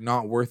just like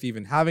not worth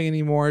even having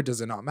anymore?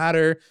 Does it not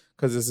matter?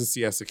 Because this is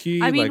Siesta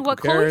Key. I mean, like, what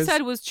Chloe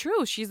said was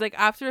true. She's like,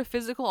 after a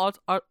physical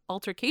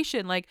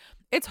altercation, like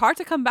it's hard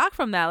to come back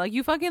from that. Like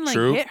you fucking like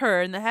hit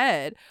her in the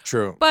head.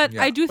 True. But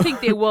I do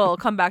think they will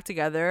come back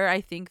together.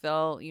 I think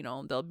they'll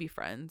be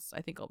friends.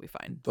 I think it'll be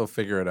fine. They'll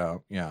figure it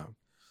out. Yeah.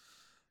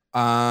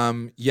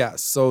 Yeah.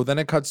 So then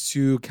it cuts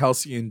to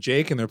Kelsey and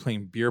Jake and they're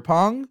playing beer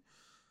pong.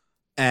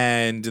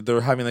 And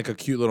they're having like a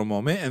cute little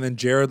moment. And then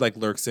Jared like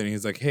lurks in and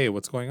he's like, hey,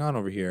 what's going on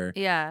over here?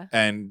 Yeah.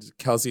 And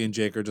Kelsey and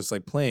Jake are just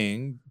like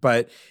playing.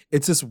 But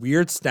it's this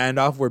weird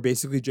standoff where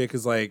basically Jake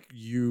is like,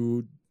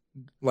 you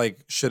like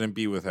shouldn't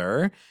be with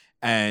her.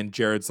 And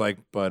Jared's like,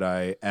 but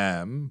I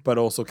am. But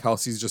also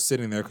Kelsey's just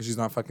sitting there because she's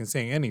not fucking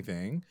saying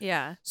anything.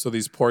 Yeah. So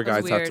these poor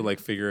guys have to like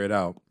figure it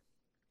out.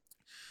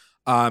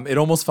 It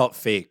almost felt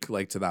fake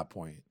like to that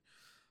point.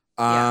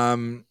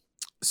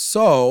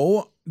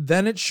 So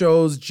then it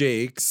shows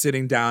Jake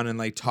sitting down and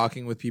like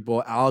talking with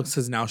people. Alex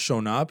has now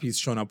shown up. He's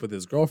shown up with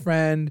his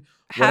girlfriend.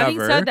 Having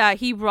said that,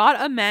 he brought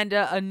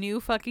Amanda a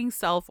new fucking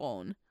cell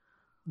phone.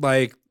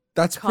 Like,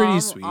 that's pretty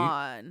sweet.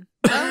 On.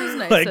 That was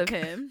nice of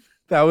him.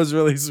 That was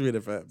really sweet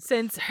of him.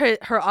 Since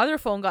her other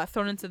phone got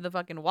thrown into the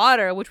fucking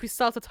water, which we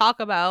still have to talk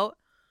about.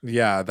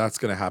 Yeah, that's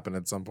going to happen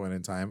at some point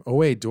in time. Oh,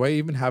 wait, do I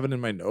even have it in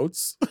my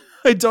notes?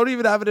 I don't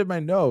even have it in my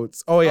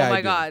notes. Oh, yeah. Oh,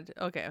 my God.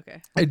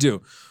 Okay. I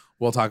do.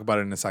 We'll talk about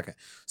it in a second.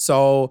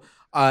 So,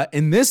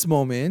 in this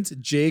moment,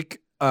 Jake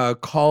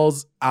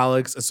calls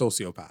Alex a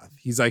sociopath.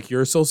 He's like,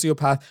 "You're a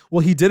sociopath."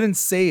 Well, he didn't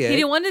say it. He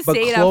didn't want to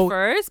say it at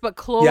first, but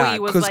Chloe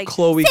was like,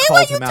 Chloe "Say called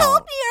what you him told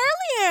out.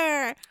 me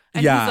earlier."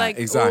 And yeah, he's like,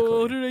 exactly.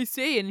 "Oh, what did I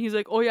say?" And he's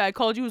like, "Oh yeah, I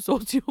called you a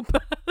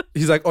sociopath."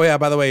 He's like, "Oh yeah,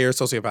 by the way, you're a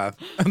sociopath."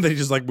 And then he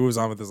just like moves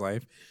on with his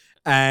life.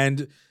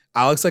 And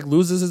Alex like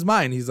loses his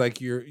mind. He's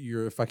like,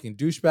 "You're a fucking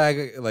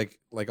douchebag.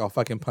 Like I'll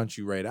fucking punch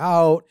you right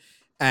out."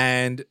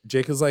 And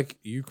Jake is like,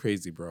 "You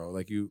crazy, bro.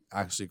 Like you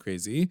actually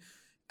crazy."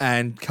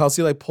 And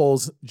Kelsey like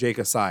pulls Jake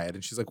aside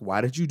and she's like,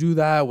 "Why did you do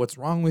that? What's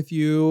wrong with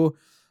you?"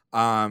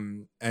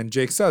 And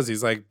Jake says,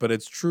 he's like, "But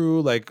it's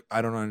true. Like,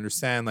 I don't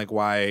understand like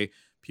why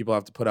people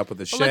have to put up with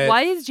this shit." Like,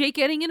 why is Jake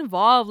getting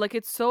involved? Like,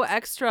 it's so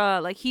extra.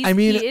 Like, he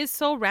is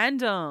so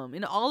random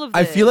in all of this.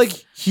 I feel like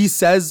he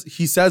says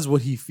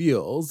what he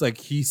feels. Like,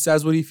 he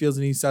says what he feels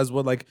and he says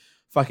what like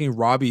fucking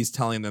Robbie's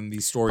telling them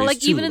these stories. But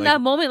like, even in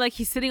that moment, like,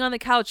 he's sitting on the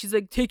couch. He's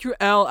like, "Take your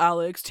L,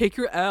 Alex. Take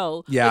your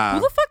L." Yeah. Like,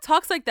 who the fuck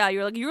talks like that?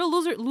 You're a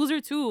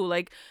loser too.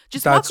 Like,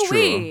 just walk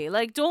away. True.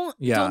 Like, don't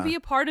be a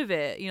part of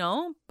it, you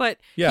know? But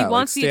he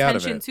wants the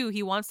attention too.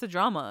 He wants the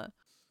drama.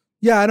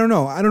 Yeah, I don't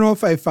know. I don't know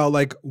if I felt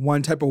like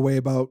one type of way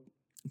about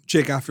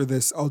Jake after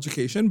this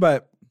altercation,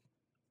 but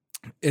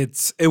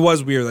it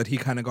was weird that he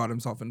kind of got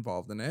himself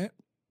involved in it.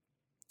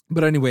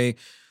 But anyway,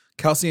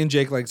 Kelsey and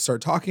Jake like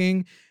start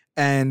talking.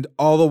 And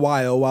all the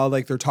while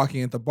like they're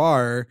talking at the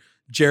bar,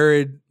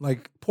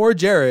 poor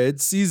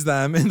Jared sees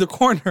them in the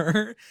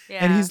corner,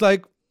 and he's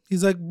like,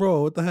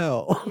 "Bro, what the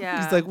hell?"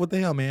 Yeah. He's like, "What the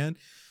hell, man?"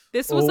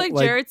 This was like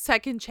Jared's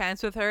second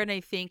chance with her, and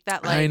I think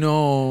that like I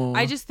know.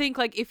 I just think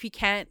like if he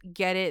can't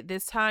get it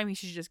this time, he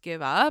should just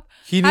give up.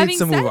 He needs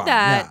to move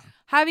on.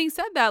 Having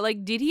said that,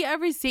 like, did he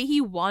ever say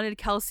he wanted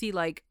Kelsey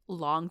like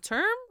long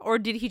term, or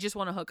did he just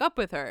want to hook up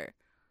with her?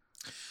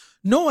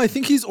 No, I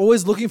think he's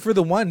always looking for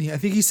the one. I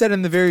think he said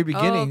in the very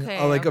beginning,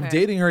 of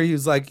dating her, he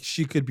was like,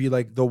 she could be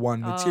like the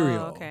one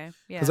material. Okay,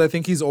 yeah. Because I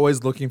think he's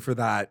always looking for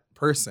that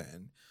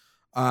person.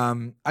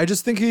 I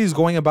just think he's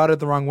going about it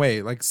the wrong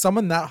way. Like,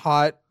 someone that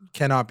hot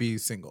cannot be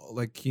single.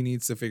 Like, he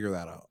needs to figure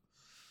that out.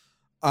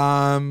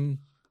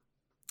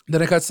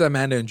 Then it cuts to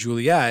Amanda and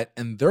Juliet,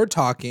 and they're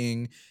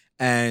talking,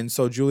 and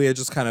so Juliet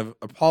just kind of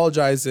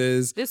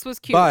apologizes. This was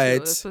cute too.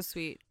 This was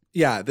sweet.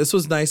 Yeah, this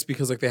was nice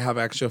because like they have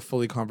actually a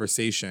fully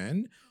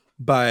conversation.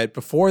 But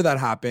before that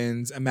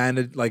happens,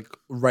 Amanda, like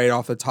right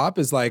off the top,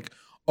 is like,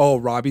 "Oh,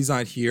 Robbie's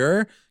not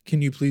here.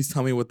 Can you please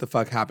tell me what the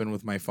fuck happened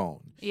with my phone?"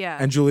 Yeah.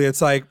 And Juliet's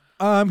like,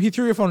 "He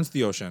threw your phone into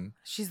the ocean."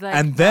 She's like,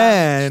 and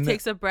then she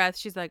takes a breath.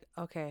 She's like,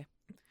 "Okay,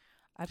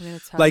 I'm gonna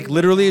tell you." Like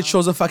literally, it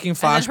shows a fucking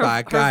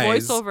flashback,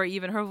 guys. Her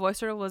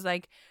voiceover was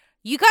like,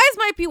 "You guys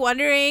might be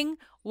wondering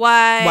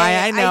why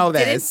I know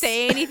this. Didn't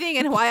say anything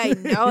and why I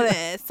know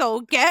this.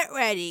 So get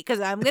ready because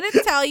I'm gonna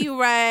tell you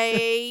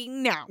right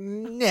now."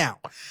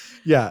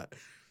 Yeah.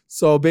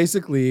 So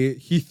basically,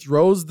 he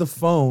throws the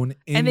phone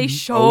in and they the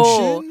show,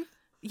 ocean.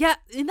 Yeah,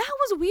 and that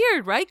was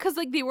weird, right? Because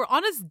like they were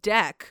on his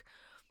deck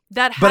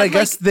that had but I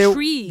guess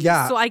trees.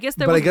 Yeah. So I guess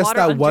there was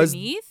water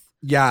underneath.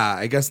 Yeah,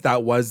 I guess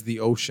that was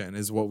the ocean,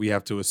 is what we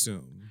have to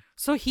assume.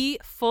 So he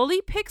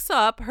fully picks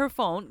up her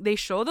phone. They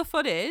show the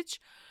footage.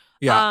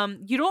 Yeah.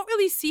 You don't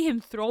really see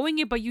him throwing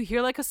it, but you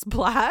hear like a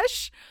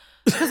splash.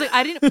 Because like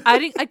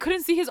I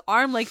couldn't see his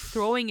arm like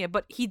throwing it,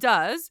 but he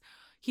does.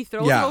 He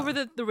throws it over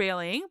the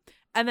railing,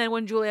 and then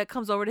when Juliet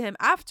comes over to him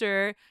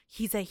after,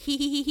 he's like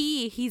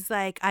he. He's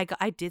like,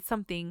 I did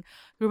something.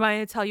 Remind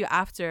me to tell you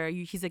after.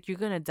 He's like, "You're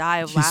gonna die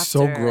of laughter." He's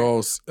so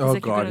gross. He's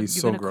like, God, he's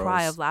so gross. You're gonna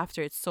cry of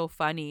laughter. It's so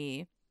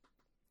funny.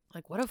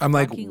 Like, what a I'm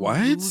fucking like,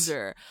 what?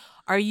 loser.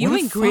 Are you what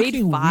in grade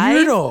 5?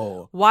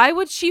 Weirdo. Why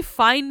would she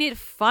find it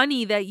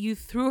funny that you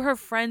threw her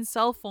friend's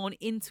cell phone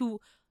into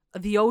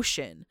the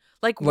ocean?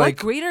 Like what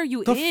grade are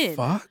you in? The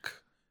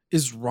fuck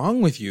is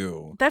wrong with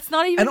you? That's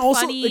not even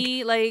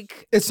funny.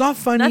 Like it's not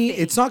funny.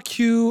 Nothing. It's not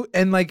cute.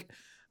 And like,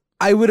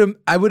 I would have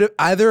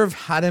either have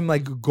had him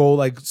like go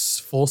like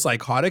full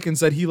psychotic and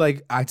said he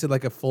like acted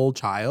like a full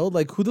child.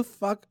 Like, who the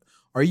fuck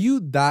are you?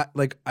 That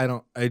like,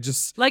 I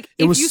just like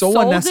it was so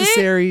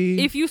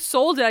unnecessary. If you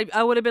sold it,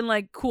 I would have been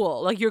like,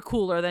 cool. Like, you're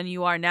cooler than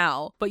you are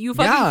now. But you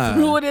fucking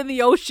threw it in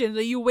the ocean.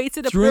 That you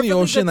wasted a perfectly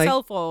good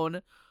cell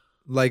phone.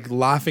 Like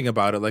laughing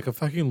about it like a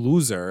fucking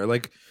loser.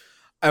 Like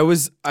I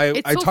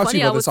talked to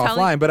you about this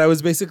offline, but I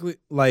was basically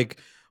like,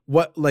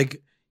 what,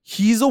 like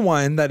he's the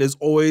one that is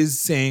always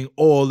saying,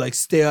 "Oh, like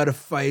stay out of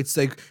fights,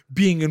 like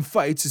being in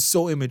fights is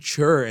so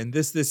immature and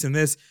this and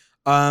this."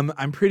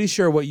 I'm pretty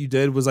sure what you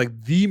did was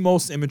like the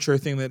most immature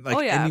thing that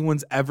like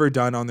anyone's ever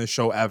done on this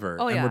show ever.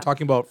 And we're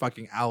talking about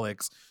fucking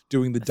Alex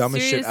doing the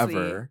dumbest shit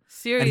ever.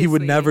 Seriously. And he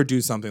would never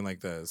do something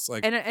like this.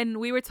 Like, and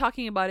we were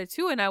talking about it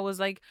too, and I was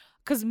like,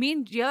 because me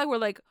and Gianna were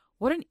like,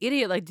 what an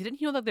idiot. Like, didn't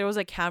he know that there was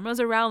like cameras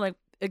around? Like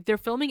they're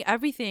filming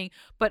everything.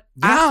 But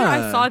after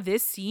I saw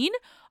this scene,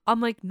 I'm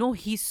like, no,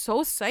 he's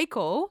so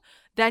psycho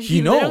that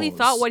he literally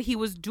thought what he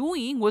was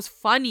doing was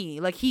funny.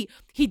 Like he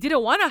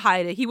didn't want to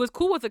hide it. He was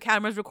cool with the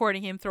cameras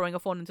recording him throwing a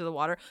phone into the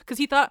water because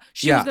he thought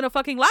she was gonna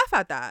fucking laugh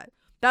at that.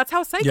 That's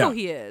how psycho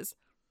he is.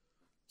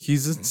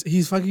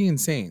 He's fucking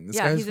insane. This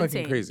guy's fucking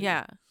insane. Crazy.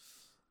 Yeah.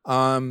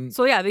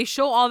 So yeah, they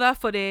show all that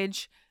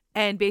footage,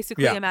 and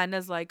basically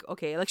Amanda's like,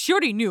 okay, like she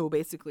already knew.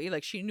 Basically,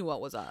 like she knew what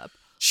was up.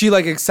 She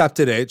like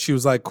accepted it. She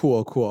was like,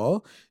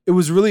 cool. It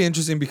was really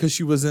interesting because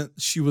she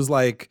was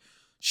like,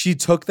 she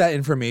took that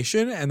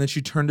information and then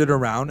she turned it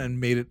around and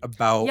made it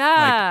about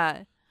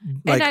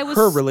like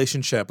her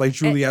relationship, like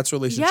Juliet's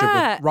relationship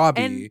with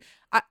Robbie. And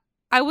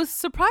I was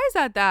surprised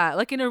at that,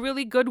 like in a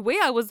really good way.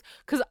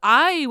 Because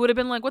I would have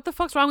been like, what the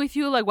fuck's wrong with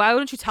you? Like, why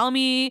wouldn't you tell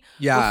me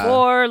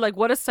before? Like,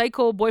 what a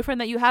psycho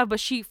boyfriend that you have. But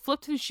she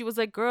flipped and she was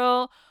like,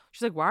 girl,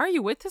 she's like, why are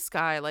you with this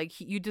guy? Like,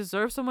 you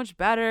deserve so much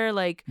better.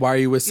 Like, why are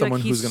you with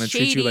someone who's going to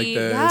treat you like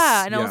this?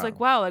 Yeah. And I was like,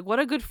 wow, like what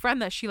a good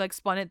friend that she like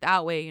spun it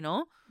that way, you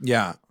know?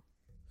 Yeah.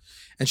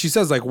 And she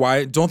says, like,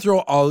 why don't throw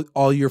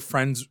all your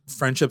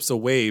friendships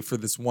away for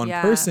this one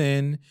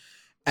person.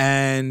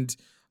 And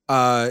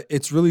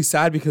it's really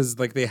sad because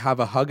like they have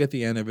a hug at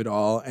the end of it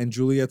all. And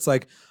Juliet's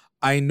like,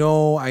 I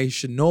know I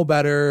should know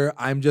better.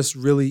 I'm just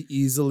really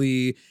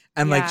easily.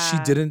 And like she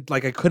didn't,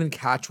 like I couldn't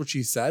catch what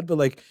she said, but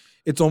like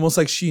it's almost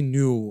like she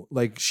knew,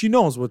 like she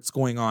knows what's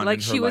going on. Like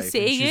in she her was life.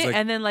 saying it, like,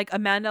 and then like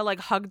Amanda like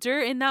hugged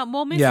her in that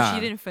moment, so she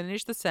didn't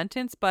finish the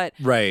sentence. But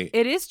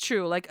it is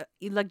true. Like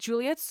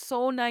Juliet's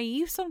so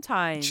naive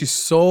sometimes. She's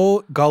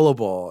so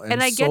gullible,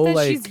 and I so, get that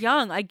like, she's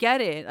young. I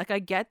get it. Like I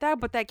get that,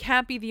 but that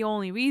can't be the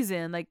only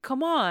reason. Like,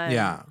 come on.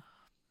 Yeah,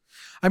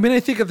 I mean, I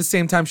think at the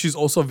same time she's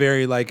also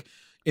very like.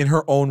 In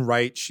her own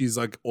right, she's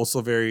like also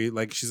very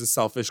like she's a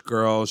selfish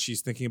girl.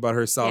 She's thinking about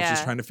herself.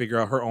 She's trying to figure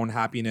out her own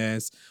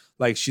happiness.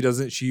 Like she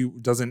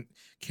doesn't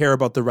care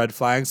about the red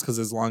flags because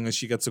as long as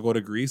she gets to go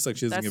to Greece, like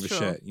she doesn't give a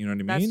shit. You know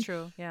what I mean? That's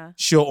true. Yeah.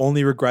 She'll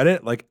only regret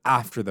it like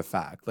after the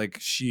fact. Like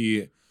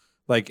she,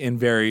 like in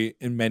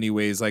many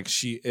ways, like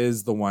she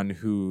is the one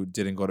who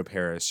didn't go to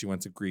Paris. She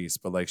went to Greece,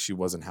 but like she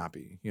wasn't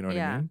happy. You know what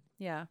I mean?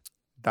 Yeah.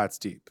 That's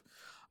deep.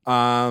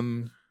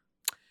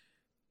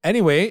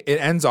 Anyway, it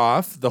ends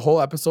off. The whole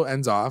episode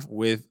ends off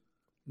with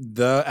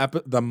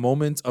the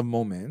moment of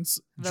moments.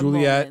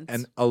 Juliet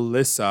and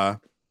Alyssa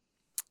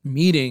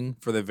meeting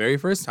for the very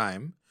first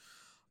time.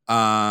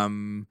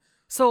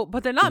 So,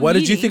 but they're not. What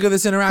did you think of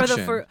this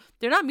interaction?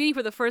 They're not meeting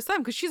for the first time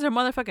because she's her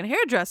motherfucking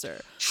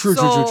hairdresser.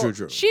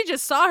 True. She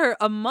just saw her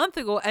a month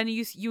ago, and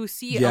you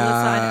see Alyssa and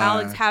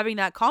Alex having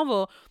that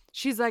convo.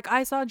 She's like,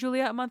 I saw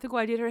Juliet a month ago.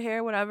 I did her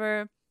hair,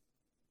 whatever.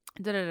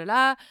 Da da da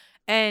da.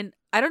 And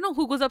I don't know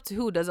who goes up to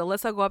who. Does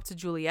Alyssa go up to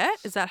Juliet?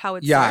 Is that how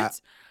it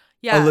starts?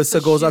 Yeah.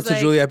 Alyssa goes up to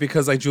Juliet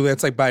because like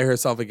Juliet's like by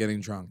herself and getting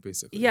drunk,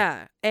 basically.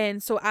 Yeah.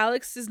 And so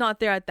Alex is not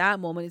there at that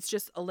moment. It's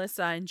just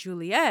Alyssa and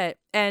Juliet.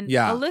 And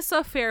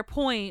Alyssa, fair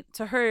point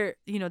to her,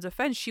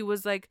 defense, she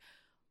was like,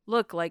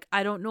 look, like,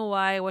 I don't know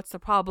why. What's the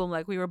problem?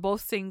 Like, we were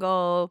both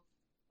single.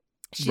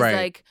 She's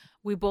like,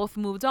 we both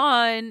moved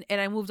on and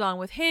I moved on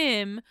with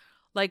him.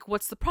 Like,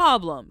 what's the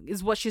problem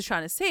is what she's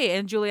trying to say.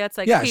 And Juliet's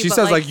like, she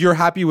says like, you're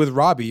happy with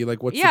Robbie.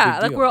 Like, what's the big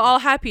deal? Like we're all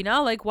happy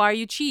now. Like, why are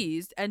you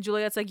cheesed? And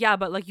Juliet's like, yeah,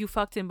 but like you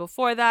fucked him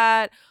before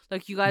that.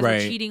 Like you guys were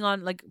cheating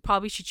on, like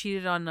probably she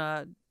cheated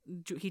on,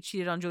 he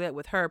cheated on Juliet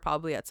with her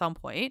probably at some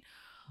point.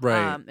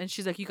 Right. And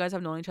she's like, you guys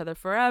have known each other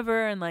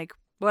forever and like,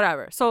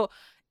 whatever. So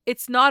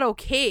it's not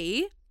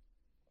okay.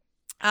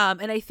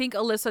 And I think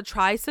Alyssa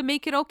tries to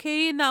make it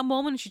okay in that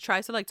moment. She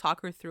tries to like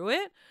talk her through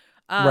it.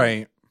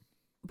 Right.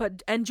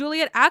 And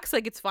Juliet acts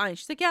like it's fine.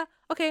 She's like, yeah,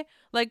 okay,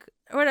 like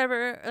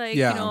whatever, like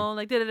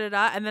like da da da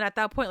da. And then at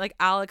that point, like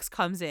Alex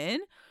comes in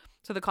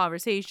to the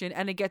conversation,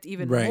 and it gets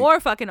even more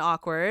fucking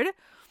awkward.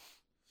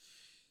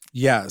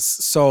 Yes.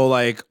 So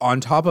like on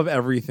top of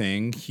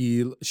everything,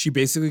 she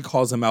basically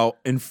calls him out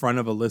in front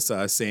of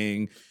Alyssa,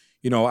 saying,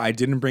 I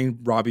didn't bring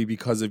Robbie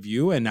because of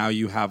you, and now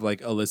you have like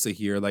Alyssa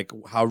here. Like,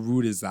 how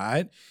rude is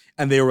that?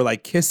 And they were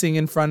like kissing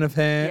in front of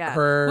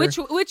her, which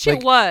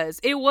like,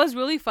 it was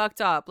really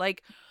fucked up.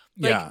 Like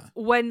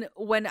when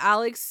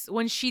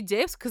she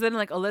dips, because then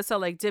like Alyssa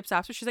like dips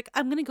after, she's like,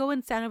 I'm gonna go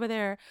and stand over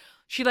there.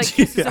 She like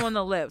kisses him on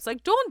the lips.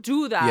 Like, don't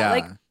do that. Yeah,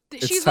 like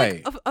she's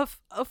tight. Like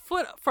a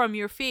foot from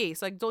your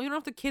face. Like, you don't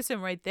have to kiss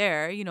him right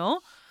there.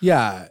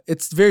 Yeah,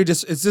 it's very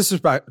it's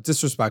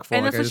disrespectful.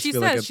 And that's like, what she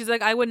says. Like she's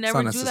like, I would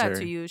never do that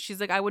to you. She's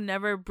like, I would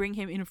never bring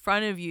him in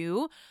front of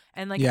you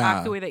and like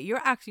act the way that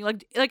you're acting.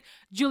 Like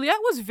Juliet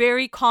was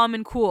very calm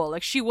and cool.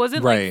 Like she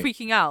wasn't like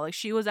freaking out. Like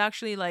she was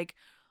actually like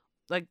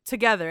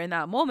together in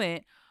that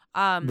moment.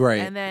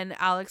 And then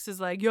Alex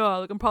is like, yeah,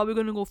 like I'm probably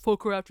gonna go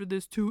fuck her after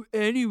this too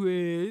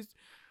anyways.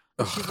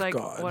 She's like,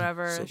 God,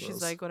 whatever. So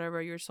she's like,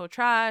 whatever. You're so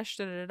trash.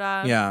 Da, da, da,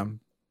 da. Yeah.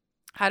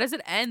 How does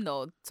it end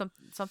though?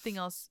 Something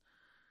else.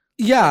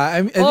 Yeah,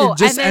 I mean, it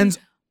just ends.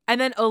 And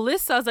then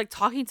Alyssa is like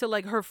talking to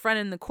like her friend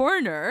in the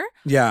corner.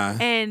 Yeah.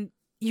 And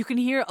you can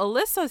hear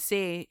Alyssa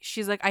say,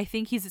 she's like, I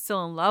think he's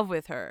still in love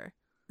with her.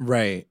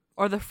 Right.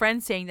 Or the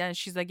friend saying that, and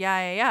she's like,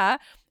 yeah.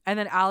 And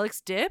then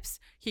Alex dips.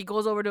 He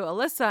goes over to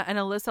Alyssa, and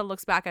Alyssa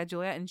looks back at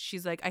Juliet, and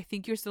she's like, I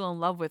think you're still in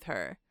love with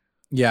her.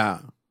 Yeah.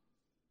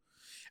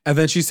 And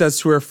then she says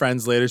to her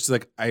friends later, she's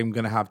like, I'm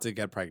going to have to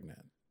get pregnant.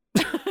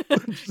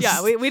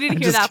 Yeah, we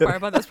didn't hear that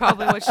part, but that's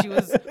probably what she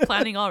was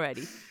planning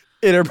already.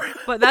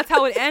 But that's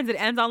how it ends. It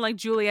ends on like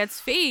Juliet's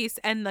face,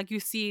 and like you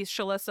see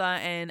Shalissa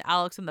and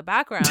Alex in the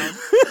background.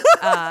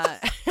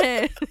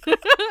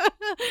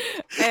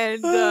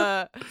 And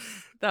that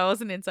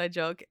was an inside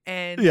joke.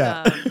 And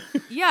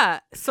yeah.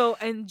 So,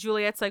 and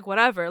Juliet's like,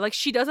 whatever. Like,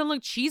 she doesn't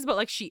look cheesed, but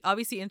like she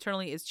obviously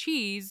internally is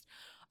cheesed.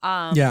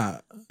 Yeah.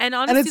 And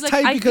honestly, like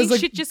I think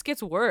shit just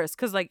gets worse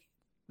because like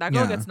that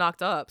girl gets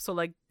knocked up. So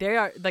like they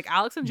are like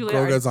Alex and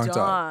Juliet are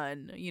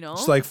done. You know,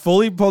 she's like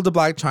fully pulled a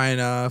Blac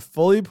Chyna,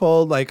 fully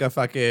pulled like a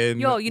fucking.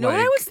 Yo, you know what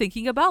I was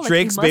thinking about? Like,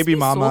 Drake's baby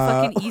mama.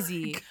 So fucking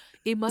easy.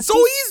 It must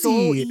be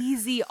so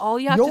easy. All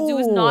you have to do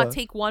is not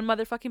take one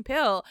motherfucking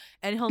pill,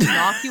 and he'll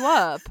knock you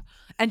up.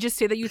 And just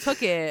say that you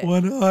took it.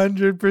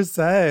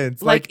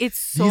 100%. Like it's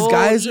so these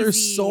guys easy. are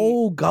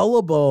so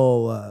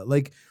gullible.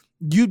 Like.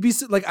 You'd be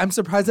like, I'm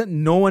surprised that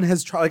no one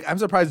has tried. Like, I'm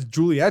surprised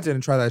Juliet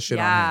didn't try that shit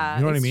on him.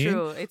 You know what I mean?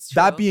 True. It's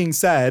true. That being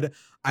said,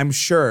 I'm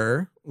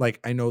sure, like,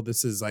 I know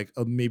this is like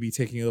maybe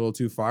taking it a little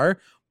too far,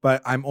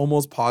 but I'm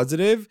almost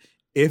positive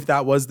if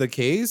that was the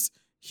case,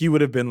 he would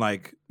have been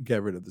like,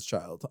 get rid of this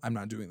child. I'm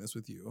not doing this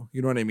with you.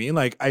 You know what I mean?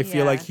 Like, I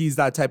feel like he's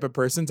that type of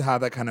person to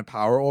have that kind of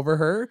power over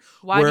her.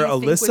 Why do you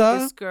think with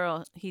this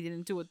girl, he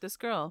didn't do it with this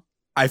girl?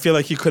 I feel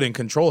like he couldn't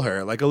control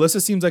her. Like,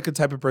 Alyssa seems like the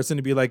type of person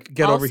to be like,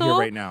 get over here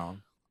right now.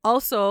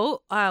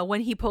 Also,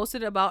 when he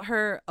posted about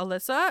her,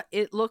 Alyssa,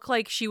 it looked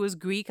like she was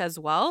Greek as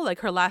well. Like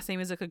her last name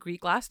is like a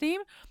Greek last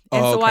name.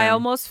 And so I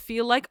almost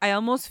feel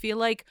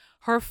like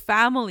her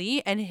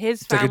family and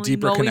his family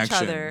know each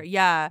other.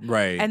 Yeah.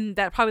 Right. And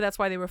that's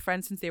why they were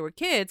friends since they were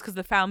kids, because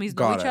the families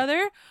know each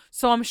other.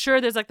 So I'm sure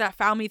there's like that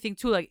family thing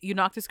too. Like, you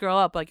knock this girl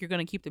up, like you're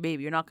going to keep the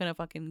baby. You're not going to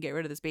fucking get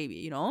rid of this baby,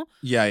 you know?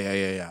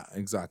 Yeah.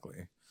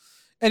 Exactly.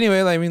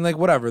 Anyway, I mean, like,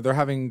 whatever. They're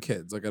having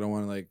kids. Like, I don't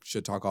want to, like,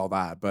 shit talk all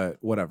that, but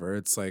whatever.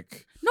 It's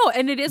like... No,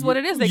 and it is what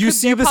it is.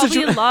 They're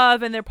probably in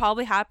love, and they're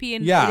probably happy,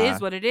 and it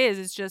is what it is.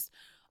 It's just,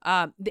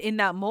 in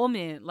that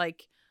moment,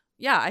 like,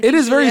 I think it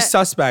is very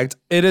suspect.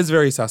 It is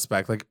very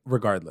suspect, like,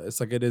 regardless.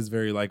 Like, it is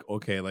very, like,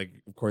 okay, like,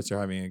 of course you're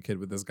having a kid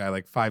with this guy,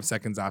 like, 5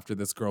 seconds after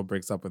this girl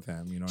breaks up with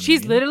him, you know what I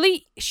mean?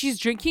 Literally, she's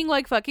drinking,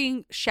 like,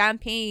 fucking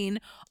champagne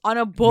on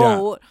a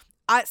boat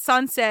at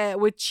sunset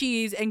with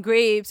cheese and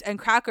grapes and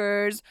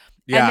crackers.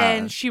 Yeah. And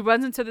then she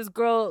runs into this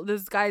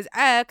guy's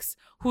ex,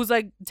 who's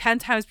like 10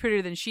 times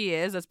prettier than she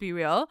is. Let's be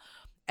real.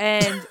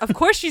 And of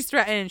course she's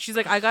threatened. She's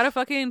like, I gotta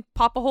fucking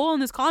pop a hole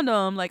in this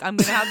condom. Like, I'm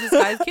gonna have this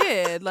guy's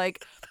kid.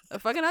 Like,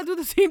 fucking I do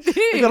the same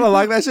thing. I gotta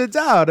lock that shit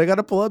down. I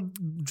gotta pull up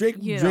Drake's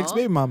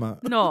baby mama.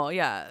 No,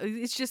 yeah.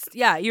 It's just,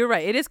 you're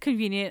right. It is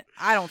convenient.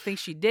 I don't think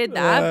she did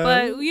that,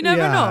 but you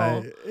never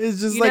know. It's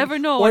just you like, never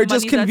know. Or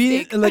just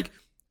convenient. Like,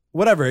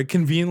 whatever, it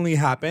conveniently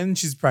happened.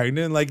 She's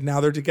pregnant, and like now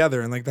they're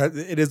together, and like that,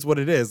 it is what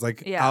it is.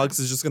 Like Alex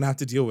is just gonna have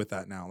to deal with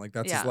that now. Like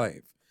that's his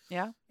life.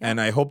 Yeah. And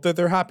I hope that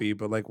they're happy,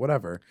 but like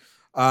whatever.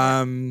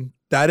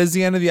 That is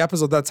the end of the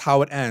episode. That's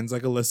how it ends.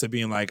 Like Alyssa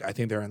being like, I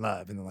think they're in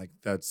love, and then like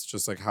that's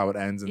just like how it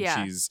ends. And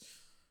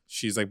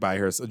she's like by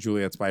herself.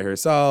 Juliet's by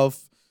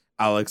herself.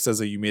 Alex says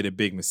that you made a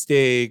big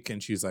mistake,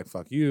 and she's like,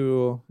 fuck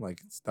you.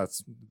 Like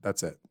that's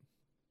it.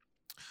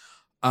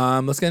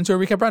 Let's get into our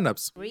recap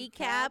roundups.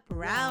 Recap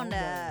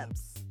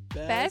roundups.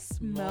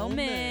 Best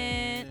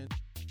moment.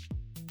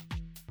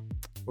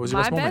 What was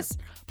your best moment?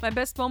 My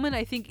best moment,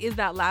 I think, is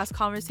that last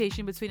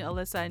conversation between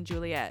Alyssa and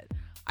Juliet.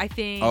 I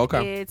think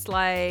it's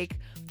like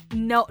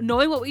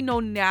knowing what we know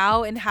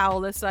now and how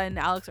Alyssa and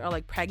Alex are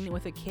like pregnant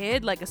with a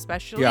kid, like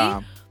especially,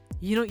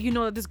 you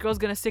know that this girl's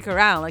gonna stick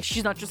around. Like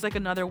she's not just like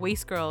another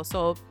waste girl.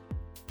 So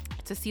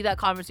to see that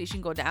conversation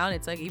go down,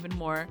 it's like even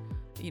more,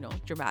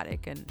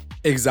 dramatic and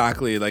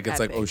exactly like it's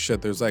epic. Like, oh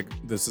shit, there's like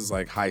this is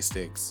like high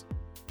stakes.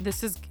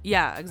 This is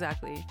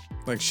exactly.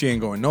 Like she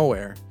ain't going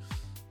nowhere.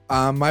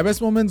 My best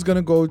moment's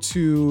gonna go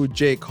to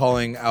Jake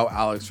calling out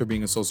Alex for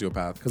being a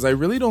sociopath, because I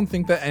really don't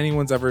think that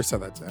anyone's ever said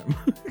that to him.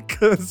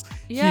 Because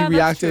he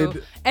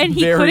reacted and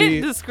he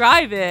couldn't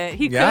describe it.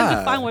 He couldn't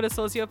define what a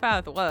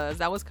sociopath was.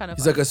 That was kind of.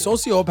 He's like, a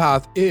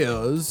sociopath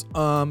is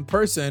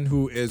person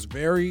who is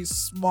very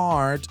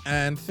smart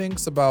and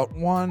thinks about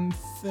one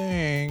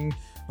thing.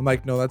 I'm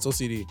like, no, that's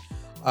OCD.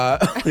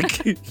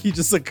 Like he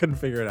just like couldn't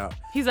figure it out.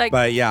 He's like,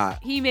 but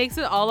he makes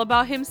it all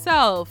about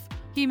himself.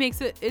 He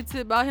makes it's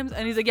about him,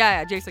 and he's like,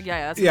 Jake's like,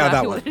 that's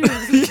that one.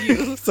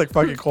 It's like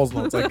fucking Cole's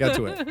notes. Like, get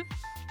to it.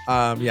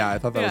 I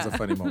thought that was a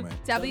funny moment.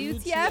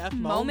 WTF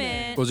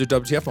moment. What was your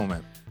WTF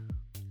moment?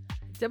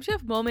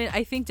 WTF moment,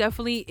 I think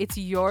definitely it's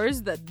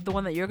yours, the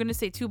one that you're going to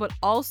say too, but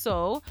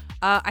also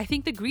I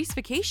think the Greece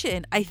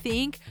vacation. I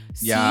think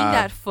seeing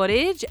that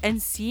footage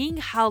and seeing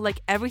how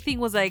like everything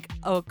was like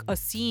a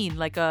scene,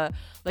 like a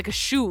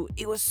shoot.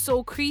 It was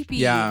so creepy.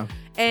 Yeah.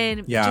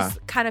 And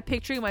just kind of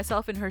picturing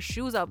myself in her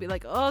shoes, I'll be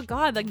like, oh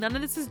God, like none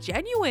of this is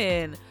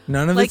genuine.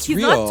 None of it's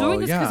real. Like he's not doing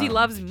this because he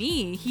loves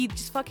me. He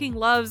just fucking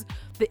loves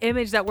the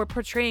image that we're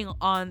portraying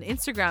on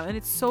Instagram. And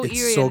it's so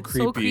eerie and it's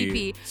so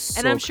creepy.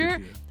 And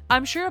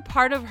I'm sure a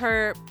part of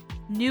her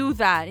knew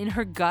that in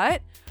her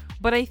gut,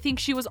 but I think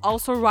she was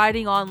also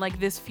riding on like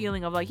this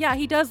feeling of like, yeah,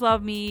 he does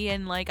love me,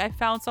 and like I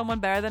found someone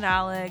better than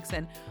Alex,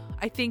 and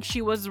I think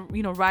she was,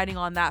 riding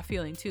on that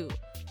feeling too.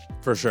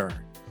 For sure.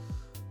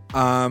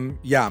 My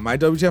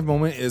WTF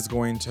moment is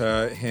going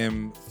to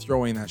him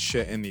throwing that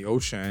shit in the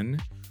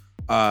ocean,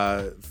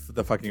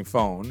 the fucking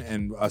phone,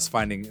 and us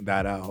finding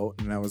that out,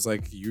 and I was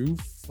like, you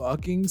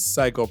fucking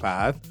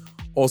psychopath.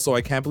 Also,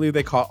 I can't believe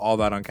they caught all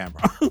that on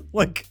camera.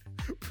 Like,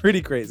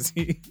 pretty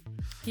crazy.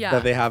 Yeah.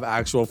 That they have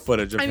actual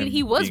footage of him. I mean,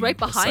 he was right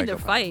behind their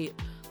fight.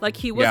 Like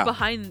he was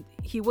behind.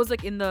 He was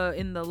like in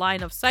the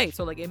line of sight.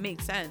 So like it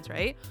makes sense,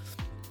 right?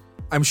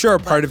 I'm sure a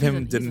part of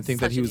him didn't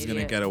think that he was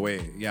gonna get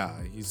away. Yeah,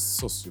 he's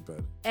so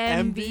stupid.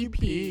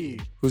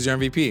 MVP. Who's your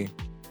MVP?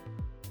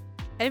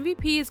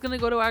 MVP is gonna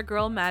go to our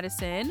girl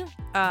Madison.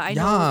 I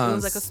know it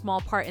was like a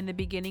small part in the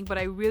beginning, but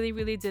I really,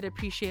 really did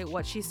appreciate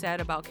what she said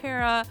about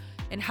Kara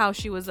and how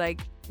she was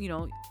like,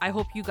 I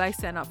hope you guys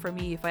stand up for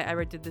me if I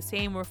ever did the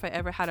same, or if I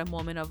ever had a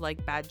moment of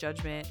like bad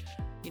judgment.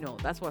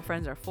 That's what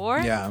friends are for.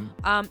 Yeah.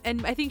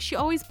 And I think she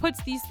always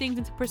puts these things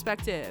into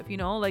perspective,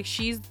 like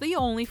she's the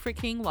only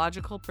freaking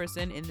logical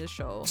person in this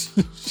show.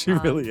 She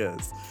really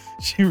is.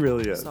 She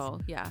really is. So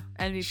yeah,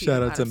 MVP.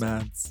 Shout out to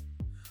Mads.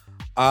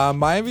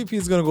 My MVP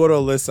is gonna go to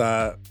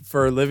Alyssa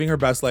for living her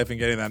best life and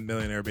getting that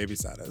millionaire baby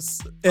status.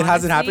 It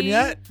hasn't happened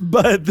yet,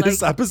 but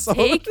this episode.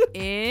 Take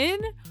in.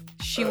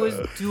 She was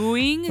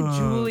doing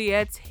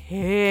Juliet's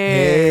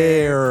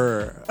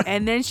hair.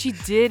 And then she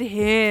did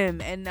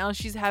him. And now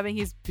she's having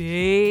his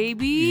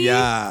baby.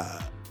 Yeah.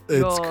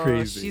 It's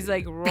crazy. She's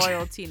like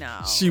royalty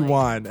now. She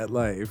won at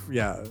life.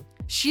 Yeah.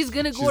 She's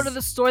going to go to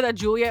the store that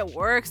Juliet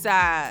works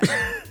at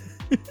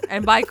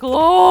and buy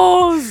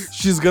clothes.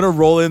 She's going to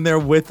roll in there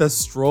with a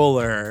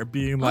stroller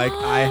being like,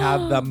 I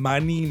have the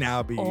money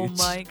now, bitch. Oh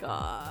my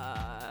God.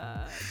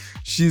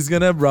 She's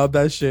gonna rub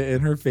that shit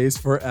in her face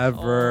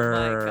forever.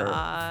 Oh my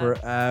God.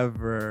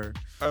 Forever.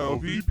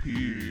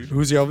 LVP.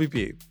 Who's your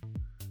LVP?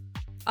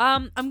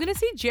 I'm gonna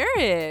say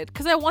Jared,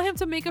 because I want him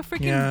to make a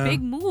freaking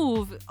big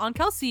move on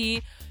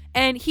Kelsey.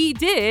 And he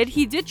did.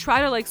 He did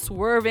try to like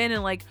swerve in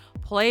and like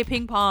play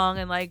ping pong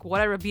and like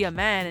whatever, be a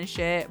man and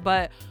shit.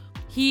 But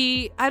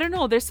I don't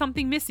know, there's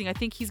something missing. I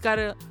think he's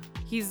like,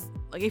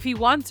 if he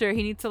wants her,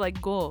 he needs to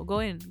like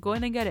go in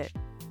and get it.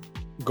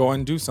 Go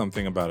and do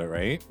something about it,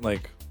 right?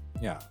 Like,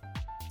 yeah.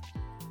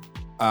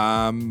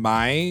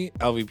 My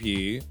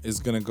LVP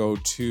is gonna go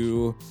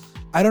to,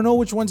 I don't know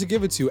which one to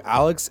give it to.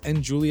 Alex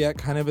and Juliet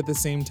kind of at the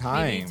same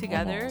time. Maybe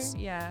together, almost.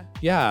 Yeah.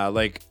 Yeah,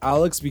 like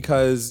Alex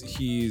because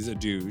he's a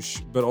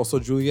douche, but also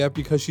Juliet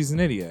because she's an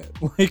idiot.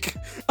 Like,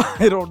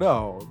 I don't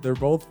know.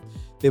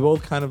 They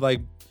both kind of like,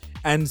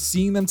 and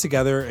seeing them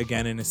together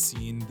again in a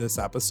scene this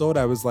episode,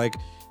 I was like,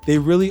 they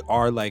really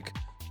are like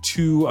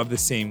two of the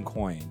same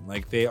coin.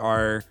 Like they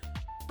are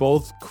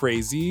both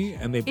crazy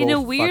and they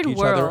both fuck each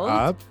other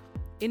up.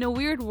 In a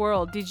weird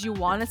world, did you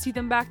want to see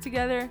them back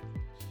together?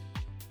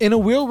 In a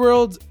weird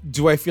world,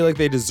 do I feel like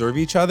they deserve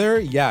each other?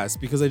 Yes,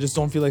 because I just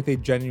don't feel like they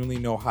genuinely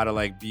know how to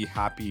like be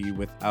happy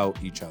without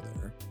each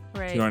other.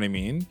 Right. You know what I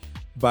mean?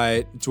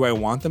 But do I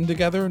want them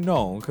together?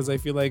 No, because I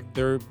feel like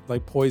they're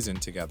like poison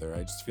together.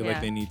 I just feel like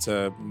they need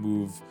to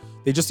move.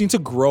 They just need to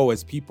grow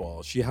as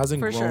people. She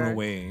hasn't grown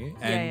away.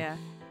 And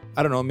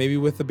I don't know, maybe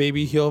with the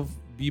baby, he'll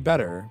be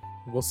better.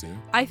 We'll see.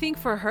 I think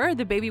for her,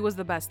 the baby was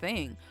the best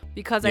thing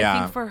because I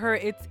think for her,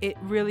 it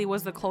really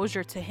was the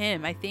closure to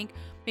him. I think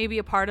maybe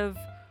a part of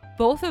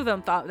both of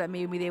them thought that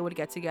maybe they would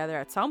get together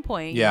at some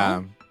point. Yeah.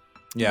 You know?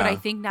 Yeah. But I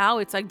think now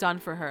it's like done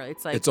for her.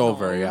 It's like, it's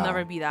over. It'll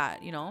never be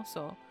that,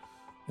 so.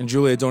 And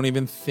Julia, don't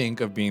even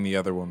think of being the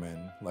other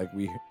woman. Like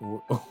we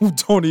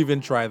don't even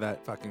try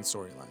that fucking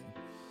storyline.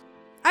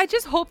 I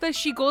just hope that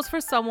she goes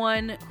for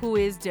someone who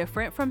is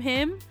different from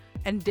him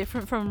and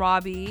different from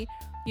Robbie.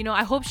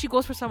 I hope she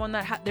goes for someone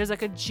that there's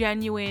like a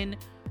genuine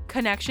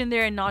connection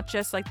there and not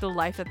just like the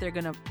life that they're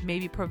gonna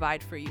maybe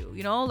provide for you.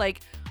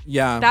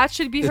 That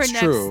should be her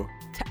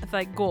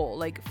next goal.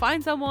 Like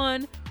find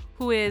someone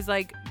who is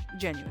like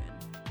genuine.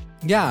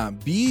 Yeah,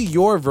 be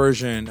your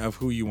version of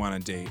who you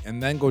want to date,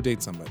 and then go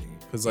date somebody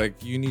because like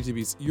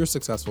you're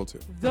successful too.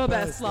 The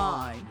best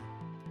line.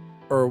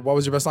 Or what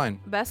was your best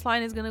line? Best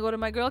line is gonna go to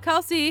my girl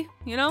Kelsey.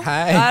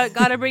 Hi.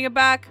 Gotta bring it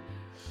back.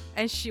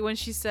 And when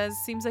she says,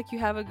 seems like you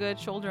have a good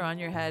shoulder on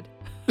your head.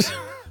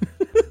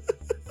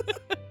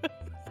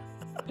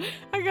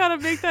 I gotta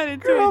make that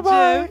into a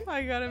GIF.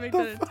 I gotta make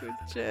that into a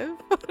GIF.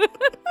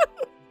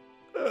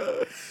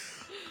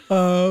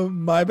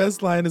 My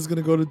best line is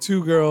gonna go to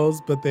two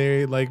girls, but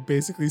they like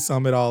basically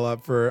sum it all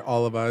up for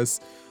all of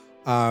us.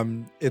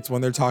 It's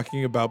when they're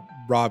talking about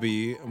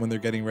Robbie when they're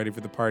getting ready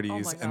for the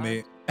parties,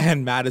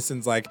 and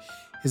Madison's like,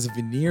 his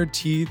veneer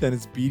teeth and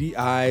his beady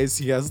eyes,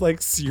 he has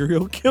like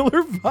serial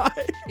killer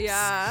vibes.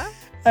 Yeah.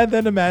 And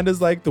then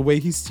Amanda's like, the way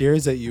he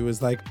stares at you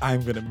is like,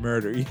 I'm gonna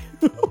murder you.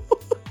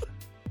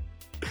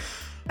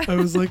 I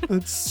was like,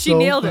 that's she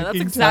nailed it. That's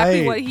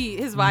exactly what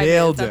his vibe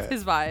nailed is. That's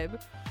his vibe.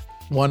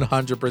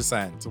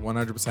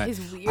 100%.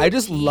 His weird I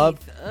just teeth. love,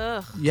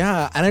 Ugh.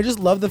 yeah, and I just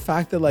love the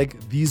fact that like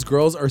these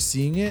girls are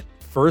seeing it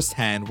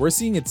firsthand. We're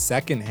seeing it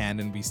secondhand,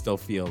 and we still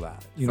feel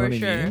that. You know what I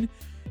mean?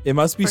 It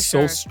must be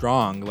so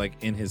strong,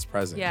 like in his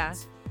presence. Yeah.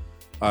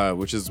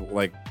 Which is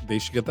like they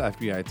should get the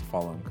FBI to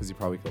follow him because he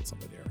probably killed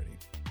somebody already.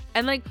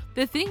 And like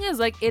the thing is,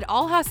 like it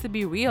all has to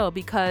be real,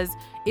 because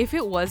if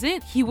it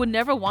wasn't, he would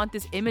never want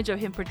this image of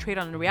him portrayed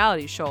on a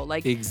reality show.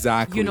 Like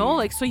exactly, you know,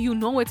 like so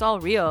it's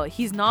all real.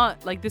 He's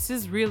not like, this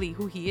is really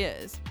who he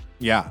is.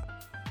 Yeah,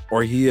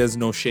 or he has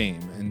no shame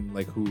in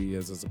like who he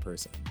is as a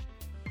person.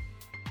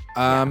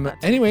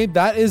 Anyway,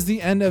 that is the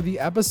end of the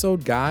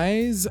episode,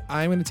 guys.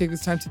 I'm going to take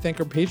this time to thank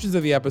our patrons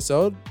of the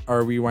episode,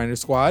 our Rewinder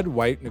squad: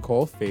 White,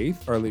 Nicole,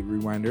 Faith, our late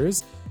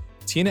Rewinders,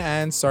 Tina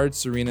Ann, Sarge,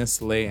 Serena,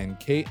 Slay, and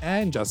Kate,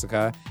 and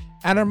Jessica,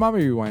 and our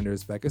mommy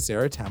Rewinders: Becca,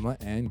 Sarah, Tamla,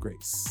 and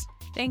Grace.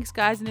 Thanks,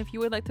 guys. And if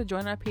you would like to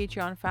join our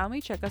Patreon family,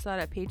 check us out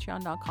at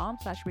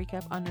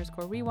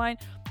patreon.com/recap_rewind.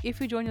 If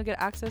you join, you'll get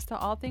access to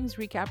all things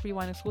Recap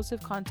Rewind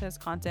exclusive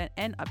content,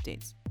 and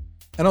updates.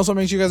 And also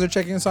make sure you guys are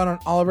checking us out on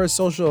all of our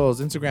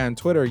socials: Instagram,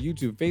 Twitter,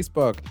 YouTube,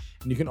 Facebook.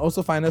 And you can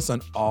also find us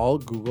on all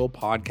Google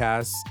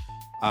Podcasts,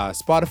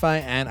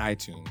 Spotify, and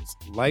iTunes.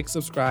 Like,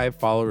 subscribe,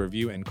 follow,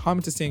 review, and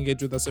comment to stay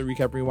engaged with us at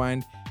Recap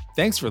Rewind.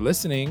 Thanks for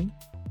listening.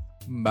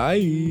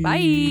 Bye.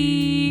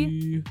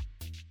 Bye.